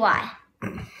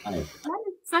 That is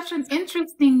such an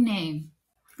interesting name.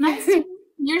 Nice.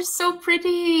 You're so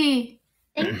pretty.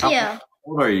 Thank you. How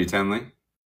old are you, Tenley?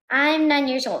 I'm 9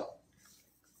 years old.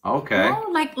 Okay. Oh,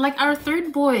 like our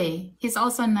third boy. He's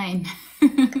also 9.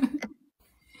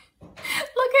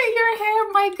 Look at your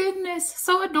hair. My goodness.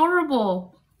 So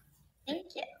adorable.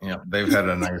 Thank you. Yeah, they've had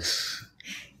a nice,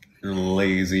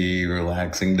 lazy,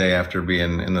 relaxing day after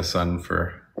being in the sun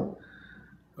for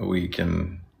a week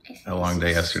and a long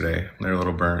day yesterday. They're a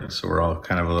little burnt, so we're all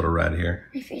kind of a little red here.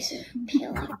 My face is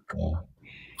peeling. Yeah.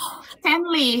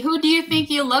 Tenley, who do you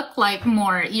think you look like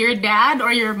more? Your dad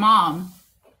or your mom?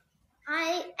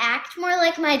 I act more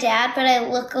like my dad, but I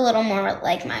look a little more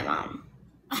like my mom.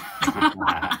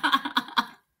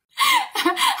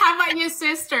 How about your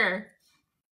sister?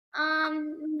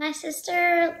 My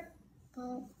sister,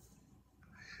 well,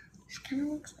 she kind of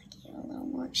looks like you a little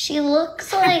more. She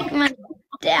looks like my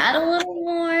dad a little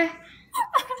more.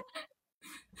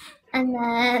 And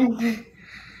then,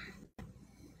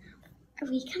 are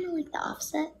we kind of like the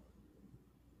opposite?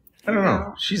 I don't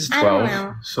know. She's I don't 12,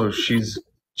 know. so she's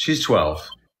 12.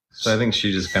 So I think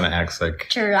she just kind of acts like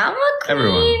Drama queen.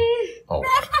 everyone. Oh,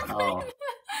 Oh.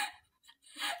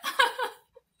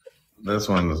 this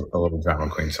one's a little drama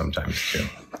queen sometimes too.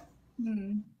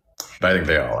 Hmm. But I think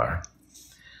they all are.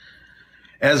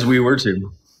 As we were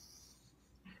too.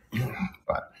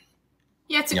 But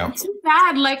Yeah, Yeah. too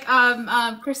bad. Like,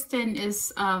 Kristen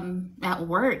is at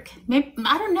work. Maybe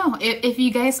I don't know if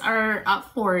you guys are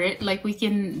up for it. Like, we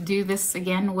can do this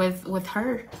again with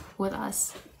her, with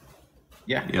us.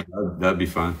 yeah, Yeah, that'd be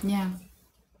fun. Yeah.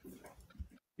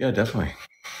 yeah, definitely.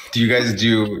 Do you guys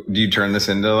do you turn this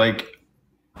into like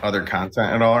other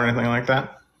content at all or anything like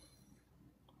that?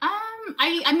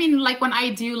 I mean, like when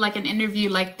I do like an interview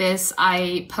like this,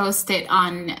 I post it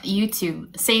on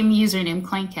YouTube. Same username,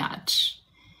 Clankatch.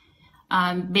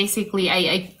 Basically,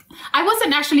 I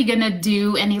wasn't actually gonna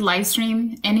do any live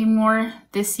stream anymore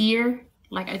this year.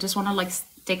 Like, I just want to like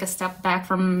take a step back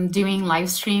from doing live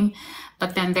stream.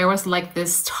 But then there was like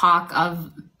this talk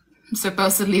of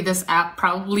supposedly this app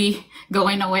probably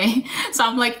going away. So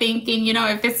I'm like thinking, you know,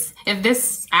 if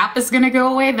this app is gonna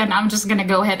go away, then I'm just gonna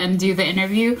go ahead and do the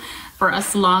interview for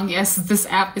as long as this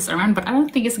app is around. But I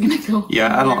don't think it's gonna go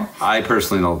Yeah, anywhere. I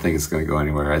personally don't think it's going to go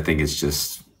anywhere. I think it's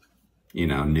just,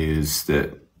 news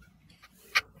that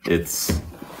it's,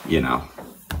 who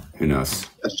knows?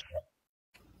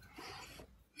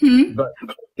 But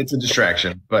it's a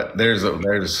distraction. But there's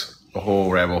a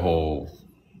whole rabbit hole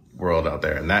world out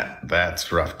there, and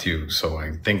that's rough too. So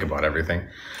I think about everything,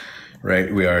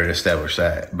 right? We already established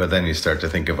that, but then you start to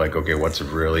think of like, okay, what's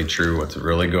really true, what's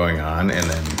really going on, and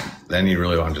then you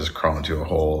really want to just crawl into a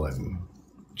hole and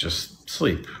just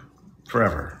sleep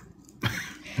forever.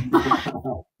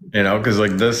 You know, because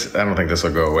like this, I don't think this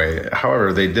will go away. However,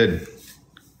 I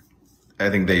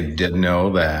think they did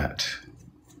know that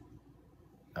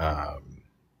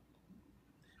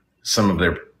some of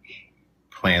their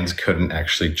plans couldn't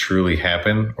actually truly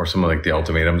happen, or some of like the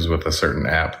ultimatums with a certain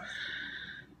app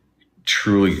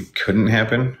truly couldn't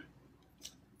happen.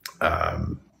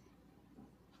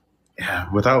 Yeah,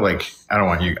 without like, I don't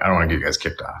want to get you guys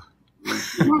kicked off.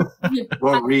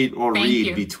 We'll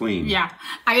read between. Yeah,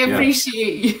 I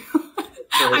appreciate you.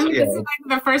 I mean, this is like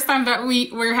the first time that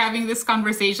we're having this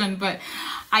conversation, but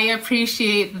I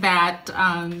appreciate that.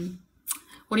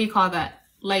 What do you call that?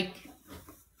 Like,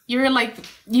 you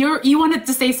wanted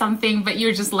to say something, but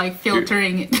you're just like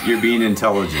filtering it. You're being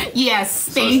intelligent. Yes,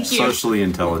 thank you. Socially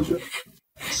intelligent.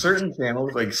 Certain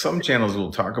channels, like some channels,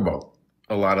 will talk about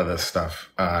a lot of this stuff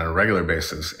on a regular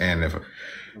basis, and if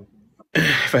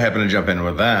I happen to jump in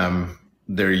with them,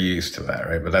 they're used to that,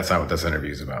 right? But that's not what this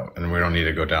interview is about, and we don't need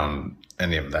to go down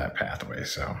any of that pathway.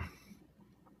 So,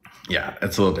 yeah,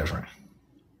 it's a little different.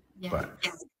 Yeah. But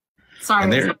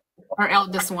sorry, our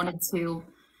eldest wanted to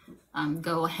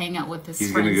go hang out with his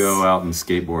He's friends. Gonna go out and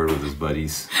skateboard with his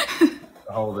buddies.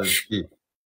 How old is he?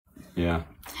 Yeah.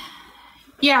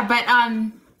 Yeah, but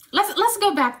let's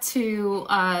go back to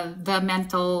the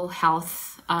mental health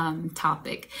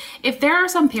topic. If there are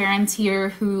some parents here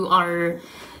who are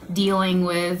dealing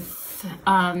with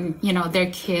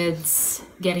their kids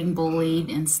getting bullied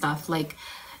and stuff, like,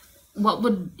 what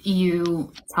would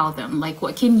you tell them? Like,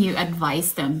 what can you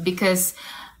advise them? Because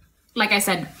like I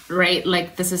said, right,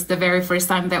 like this is the very first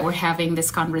time that we're having this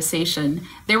conversation.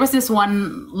 There was this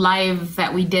one live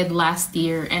that we did last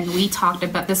year, and we talked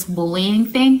about this bullying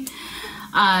thing.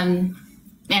 And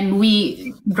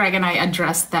Greg and I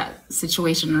addressed that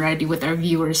situation already with our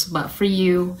viewers. But for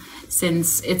you,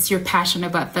 since it's your passion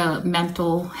about the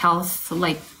mental health,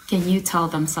 like, can you tell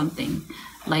them something?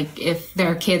 Like, if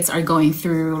their kids are going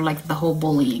through like the whole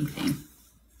bullying thing.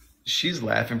 She's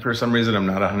laughing for some reason. I'm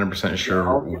not 100%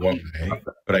 sure what,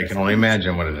 but I can only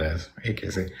imagine what it is. Hey,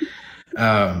 Casey.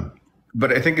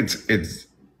 But I think it's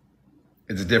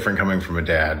different coming from a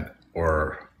dad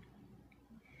or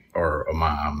a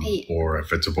mom, or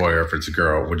if it's a boy or if it's a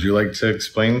girl. Would you like to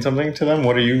explain something to them?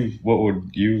 What would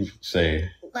you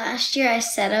say? Last year I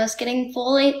said I was getting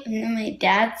bullied, and then my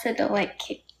dad said to like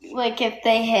if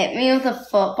they hit me with a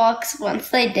football, 'cause once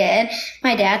they did,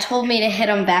 my dad told me to hit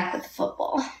them back with the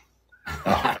football.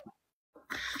 Oh.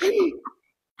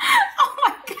 Oh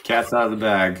my God. Cat's out of the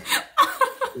bag.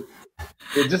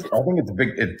 I think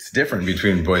it's different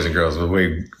between boys and girls. The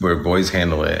way where boys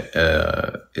handle it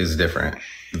is different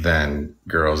than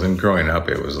girls. And growing up,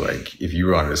 it was like, if you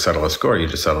wanted to settle a score, you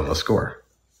just settled a score.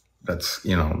 That's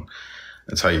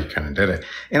how you kind of did it.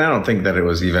 And I don't think that it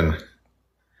was even,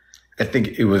 I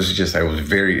think it was just, I was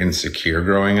very insecure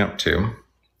growing up too.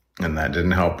 And that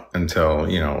didn't help until,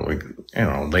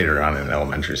 later on in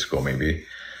elementary school, maybe.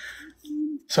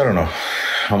 So I don't know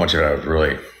how much of it I was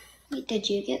really. Wait, did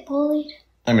you get bullied?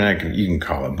 I mean, you can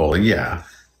call it bully, yeah.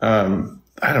 I don't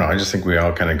know. I just think we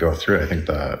all kind of go through it. I think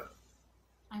I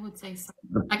would say so.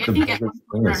 Like, I think at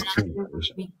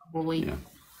bullied.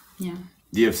 Yeah.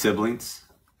 Do you have siblings?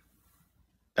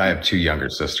 I have 2 younger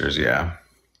sisters, yeah.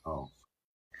 Oh.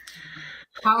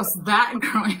 How's that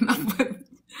growing up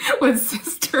with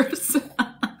sisters?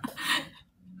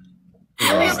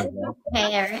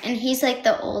 Hair, and he's like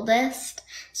the oldest,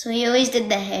 so he always did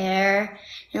the hair.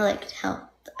 He like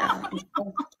helped out.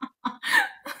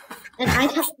 And I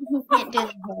tell him he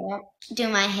can't do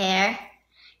my hair,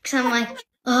 because I'm like,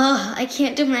 oh, I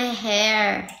can't do my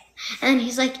hair. And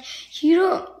he's like, you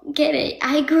don't get it.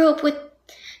 I grew up with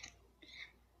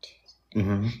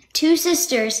 2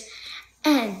 sisters,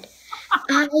 and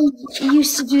I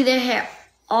used to do their hair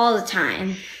all the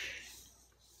time.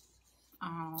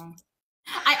 Oh.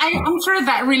 I'm sure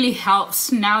that really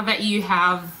helps now that you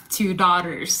have 2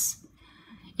 daughters.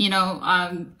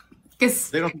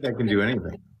 Because they don't think I can do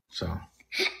anything. So.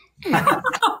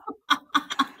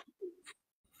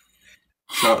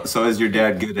 So is your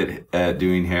dad good at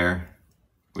doing hair?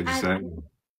 Would you say?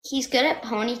 He's good at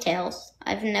ponytails.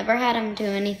 I've never had him do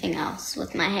anything else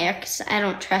with my hair because I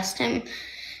don't trust him.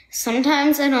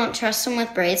 Sometimes I don't trust him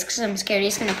with braids because I'm scared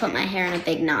he's going to put my hair in a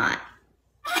big knot.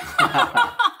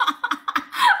 Oh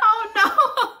no.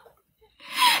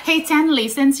 Hey Tenley,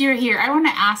 since you're here, I want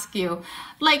to ask you,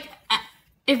 like,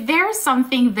 if there's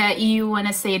something that you want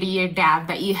to say to your dad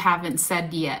that you haven't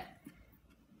said yet,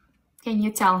 can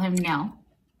you tell him now?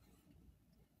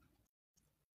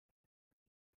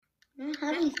 I don't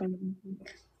have anything.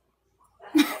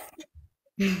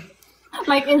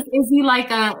 Like, is he like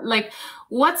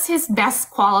what's his best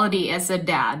quality as a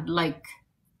dad? Like,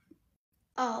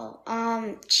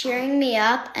 cheering me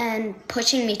up and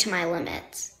pushing me to my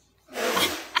limits.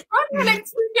 they're like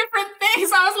two different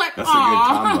things. I was like, That's a good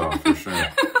combo for sure.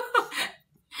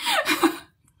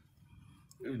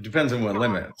 It depends on what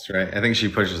limits, right? I think she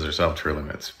pushes herself to her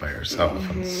limits by herself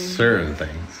on certain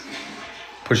things,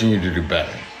 pushing you to do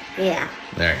better. Yeah.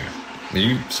 There you go.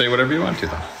 You say whatever you want to,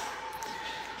 though.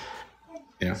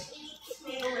 Yeah.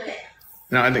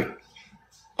 No, I think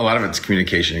a lot of it's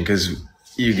communication, because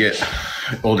you get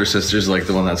older sisters like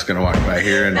the one that's going to walk by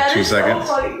here in 2 seconds.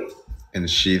 So and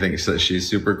she thinks that she's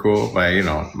super cool by, you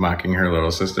know, mocking her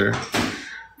little sister.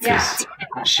 Yeah.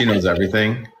 She knows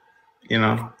everything, you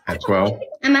know, at 12.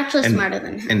 I'm actually smarter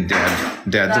than her. And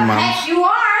dads and moms. Heck, you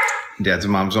are. Dads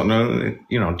and moms don't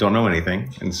know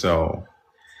anything. And so,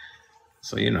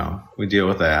 you know, we deal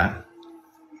with that.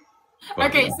 But,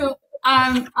 okay, so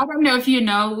I don't know if you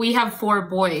know, we have 4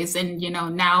 boys, and you know,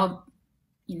 now,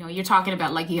 you know, you're talking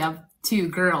about like you have 2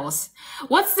 girls.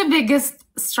 What's the biggest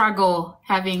struggle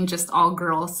having just all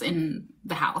girls in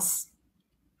the house?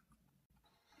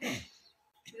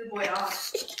 Good boy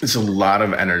off. it's a lot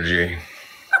of energy.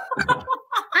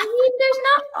 I mean, there's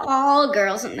not all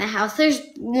girls in the house. There's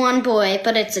one boy,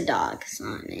 but it's a dog. So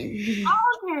I mean,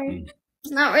 Okay.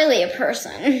 it's not really a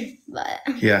person, but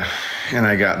Yeah. And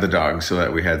I got the dog so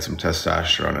that we had some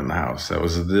testosterone in the house. That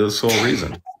was the sole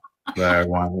reason that I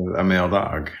wanted a male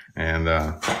dog. And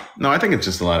no, I think it's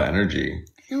just a lot of energy.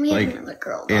 and we have Like, another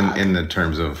girl dog. in the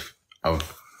terms of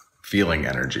feeling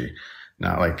energy,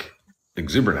 not like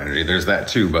exuberant energy. There's that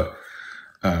too, but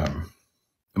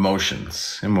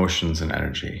emotions and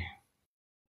energy,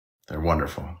 they're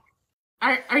wonderful.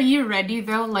 Are you ready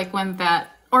though? Like when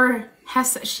that, or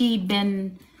has she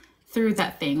been through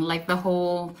that thing, like the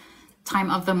whole time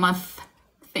of the month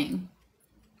thing?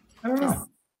 I don't know.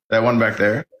 That one back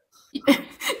there.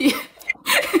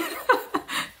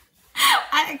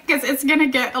 Because it's gonna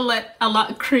get a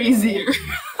lot crazier.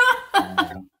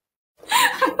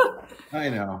 I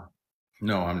know.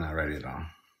 No, I'm not ready at all.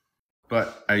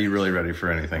 But are you really ready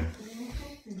for anything?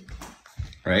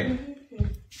 Right?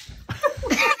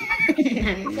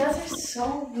 You guys are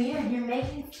so weird. You're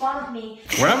making fun of me.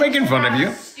 We're not making fun of you.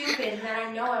 I'm stupid and that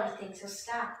I know everything, so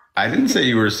stop. I didn't say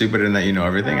you were stupid and that you know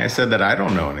everything. I said that I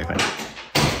don't know anything.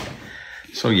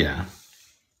 So yeah.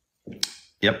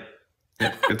 Yep.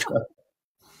 It's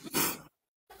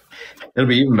it'll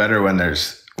be even better when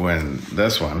this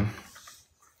one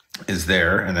is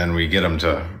there, and then we get them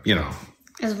to, you know,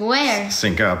 Is where?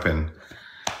 sync up, and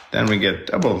then we get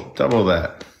double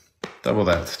that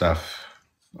stuff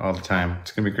all the time.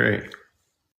 It's gonna be great.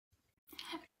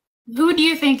 Who do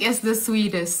you think is the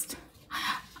sweetest?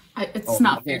 It's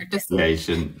not fair to say. Yeah, you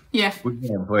shouldn't. Yeah. We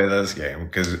can't play this game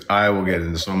because I will get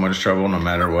in so much trouble no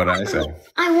matter what I say.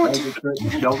 I want to.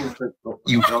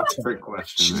 Trick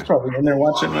question. She's probably in there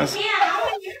watching this.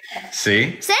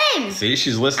 See? Same. See,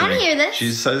 she's listening. I wanna hear this.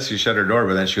 She says she shut her door,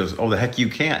 but then she goes, "Oh, the heck you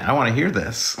can't. I want to hear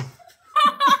this."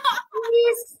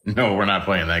 Please. No, we're not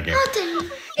playing that game. Oh, dang.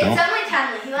 It's only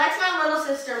Tenley. He likes my little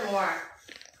sister more.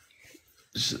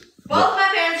 Just- Both my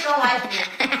parents don't like me.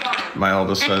 Fine. My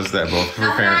oldest says that both of her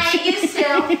Nothing I parents, used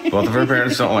to. both of her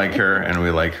parents don't like her, and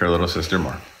we like her little sister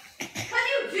more. What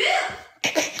do you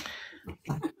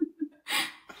do?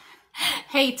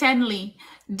 Hey, Tenley,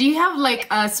 do you have like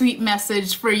a sweet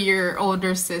message for your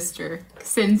older sister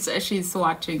since she's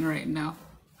watching right now?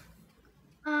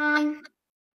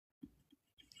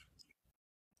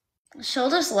 She'll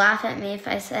just laugh at me if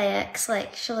I say it, 'cause,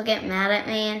 like, she'll get mad at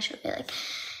me and she'll be like,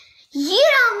 "You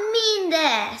don't mean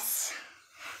this."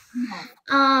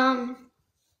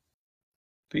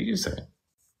 But you say it.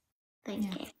 Thank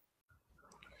you.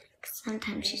 'Cause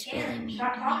sometimes she's really mean.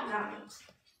 Stop talking about me.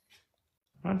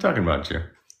 I'm not talking about you.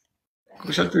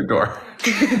 Go shut your door.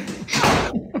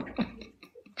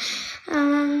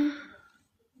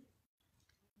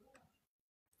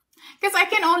 Because I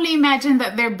can only imagine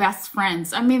that they're best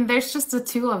friends. I mean, there's just the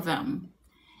 2 of them.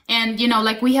 And, you know,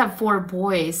 like we have 4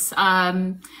 boys.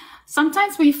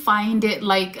 Sometimes we find it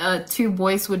like 2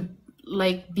 boys would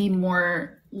like be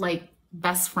more like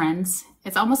best friends.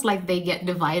 It's almost like they get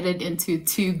divided into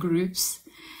 2 groups.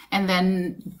 And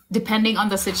then depending on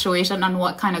the situation, on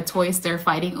what kind of toys they're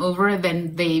fighting over,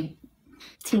 then they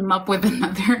team up with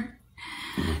another.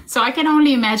 So I can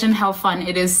only imagine how fun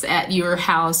it is at your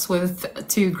house with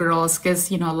 2 girls, because,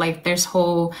 you know, like there's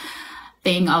whole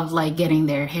thing of like getting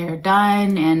their hair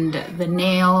done and the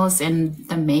nails and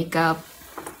the makeup.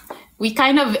 We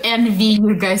kind of envy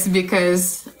you guys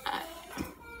because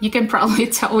you can probably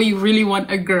tell we really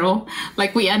want a girl.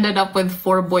 Like we ended up with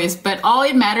 4 boys, but all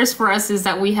it matters for us is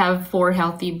that we have 4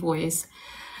 healthy boys.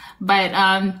 But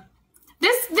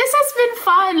this has been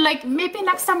fun. Like maybe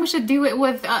next time we should do it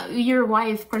with your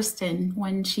wife, Kristen,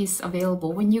 when she's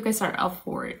available, when you guys are up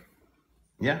for it.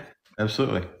 Yeah,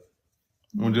 absolutely.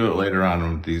 We'll do it later on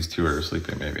when these 2 are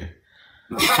sleeping, maybe.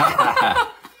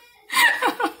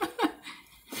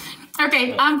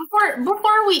 Okay,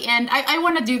 before we end, I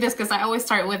want to do this because I always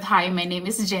start with, hi, my name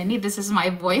is Jenny. This is my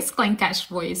voice, Clean Cash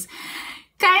voice.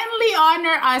 Kindly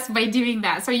honor us by doing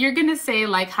that. So you're going to say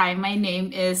like, hi, my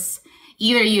name is,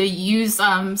 either you use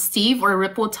Steve or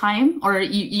Ripple Time, or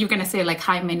you're going to say like,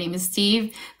 hi, my name is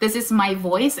Steve. This is my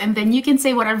voice. And then you can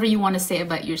say whatever you want to say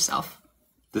about yourself.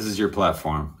 This is your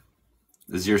platform.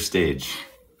 This is your stage.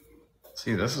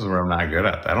 See, this is where I'm not good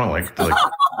at. I don't like to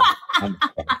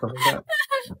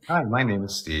Hi, my name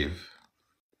is Steve.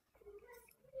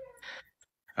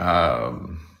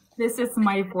 This is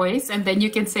my voice, and then you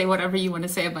can say whatever you want to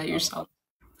say about yourself.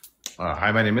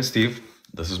 Hi, my name is Steve.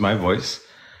 This is my voice.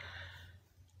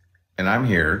 And I'm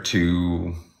here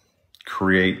to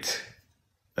create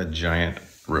a giant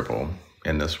ripple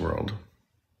in this world.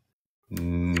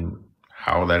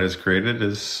 How that is created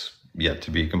is yet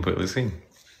to be completely seen.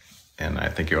 And I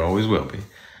think it always will be.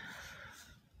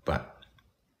 But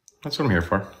that's what I'm here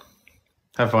for.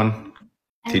 Have fun.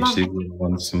 Teach these little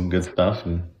ones some good stuff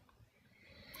and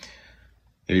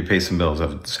maybe pay some bills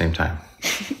at the same time.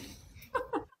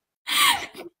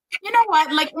 You know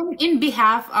what? Like in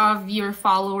behalf of your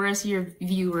followers, your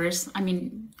viewers, I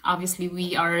mean, obviously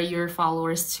we are your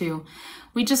followers too.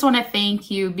 We just want to thank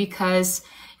you because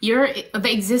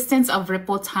the existence of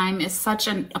Ripple Time is such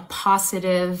a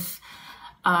positive,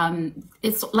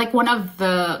 it's like one of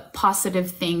the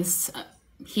positive things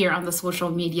here on the social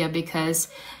media, because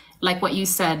like what you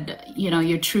said, you know,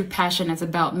 your true passion is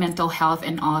about mental health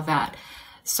and all of that.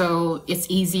 So it's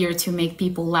easier to make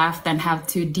people laugh than have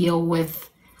to deal with,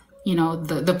 you know,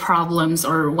 the problems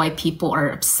or why people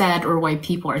are upset or why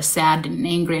people are sad and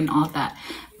angry and all that.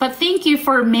 But thank you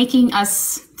for making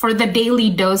us, for the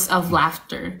daily dose of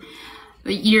laughter.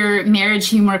 Your marriage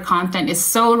humor content is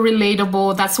so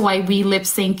relatable. That's why we lip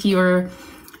sync your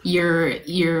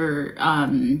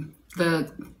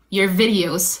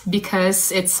videos,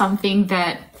 because it's something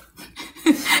that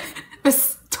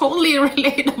is totally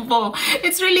relatable.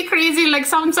 It's really crazy. Like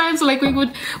sometimes like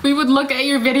we would look at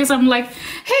your videos. I'm like,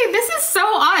 hey, this is so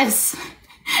us.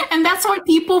 And that's why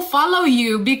people follow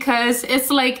you, because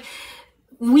it's like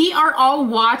we are all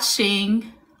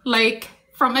watching like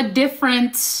from a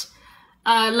different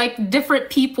different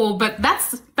people, but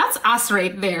that's us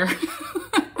right there.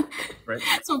 Right.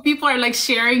 So people are like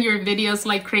sharing your videos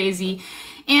like crazy.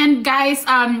 And guys,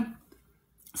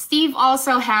 Steve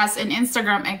also has an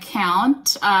Instagram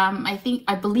account. I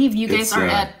believe you guys are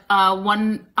at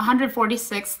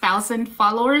 146,000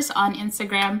 followers on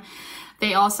Instagram.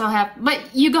 They also have, but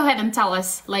you go ahead and tell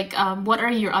us, like, what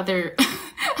are your other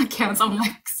accounts? I'm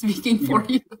like speaking for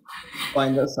you.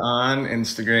 Find us on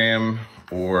Instagram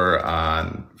or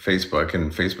on Facebook.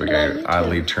 And Facebook, I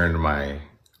oddly turned my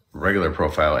regular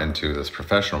profile into this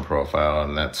professional profile,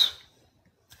 and that's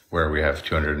where we have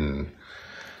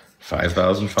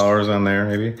 205,000 followers on there,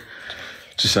 maybe.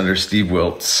 Just under Steve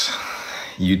Wiltz.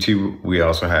 YouTube, we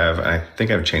also have, I think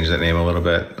I've changed that name a little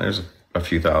bit. There's a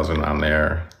few thousand on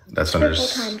there. That's under Ripple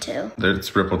Time too.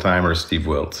 It's Ripple Time or Steve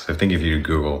Wiltz. I think if you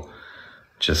Google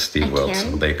just Steve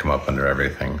Wiltz, they come up under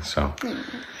everything. So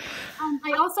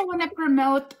I also want to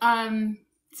promote,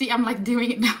 see, I'm like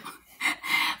doing it now.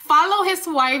 Follow his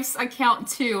wife's account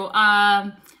too.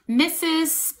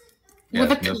 Mrs.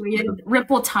 with a period,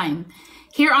 Ripple Time.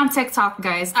 Here on TikTok,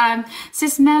 guys.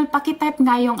 Sis Mel, pakitype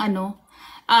nga yung ano,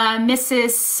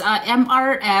 Mrs.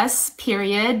 MRS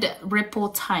period Ripple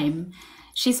Time.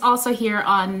 She's also here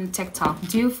on TikTok.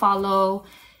 Do follow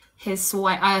his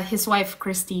wife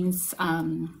Christine's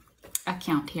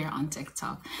account here on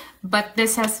TikTok. But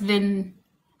this has been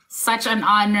such an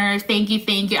honor. Thank you,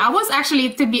 thank you. I was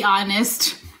actually, to be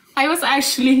honest, I was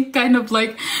actually kind of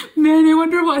like, man, I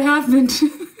wonder what happened.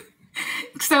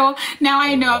 So now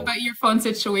I know about your phone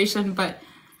situation, but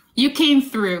you came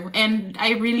through, and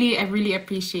I really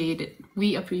appreciate it.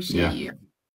 We appreciate you.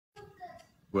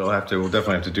 We'll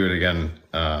definitely have to do it again.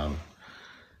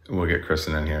 We'll get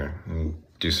Kristen in here and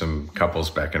do some couples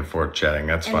back and forth chatting.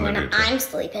 That's fun to do too. I'm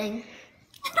sleeping.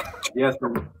 Yes,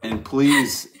 and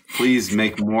please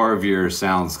make more of your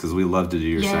sounds, because we love to do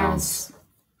your sounds.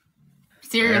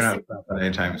 Seriously. They're not stopping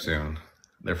anytime soon.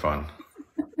 They're fun.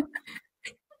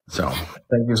 So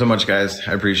thank you so much, guys.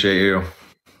 I appreciate you.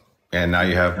 And now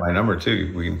you have my number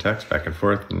too. We can text back and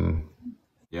forth and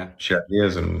share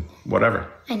ideas and whatever.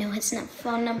 I know his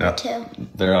phone number too.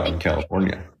 They're out in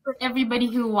California. For everybody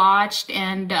who watched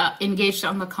and engaged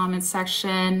on the comment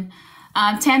section.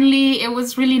 Tenley, it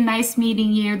was really nice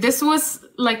meeting you. This was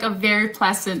like a very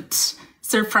pleasant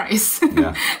surprise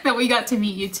that we got to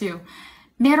meet you too.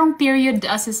 Merong period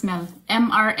Mel,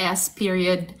 MRS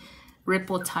period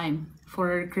ripple time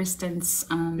for Kristen's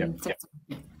with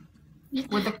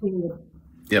the period.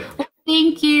 Yep. Well,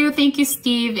 thank you,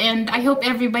 Steve, and I hope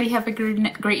everybody have a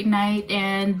great night,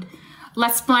 and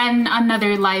let's plan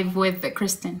another live with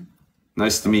Kristen.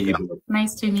 Nice to meet you.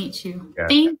 Nice to meet you. Yeah.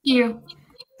 Thank you.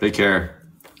 Take care.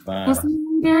 Bye. We'll see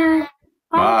you later.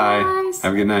 Bye. Guys.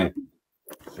 Have a good night.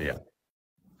 See ya.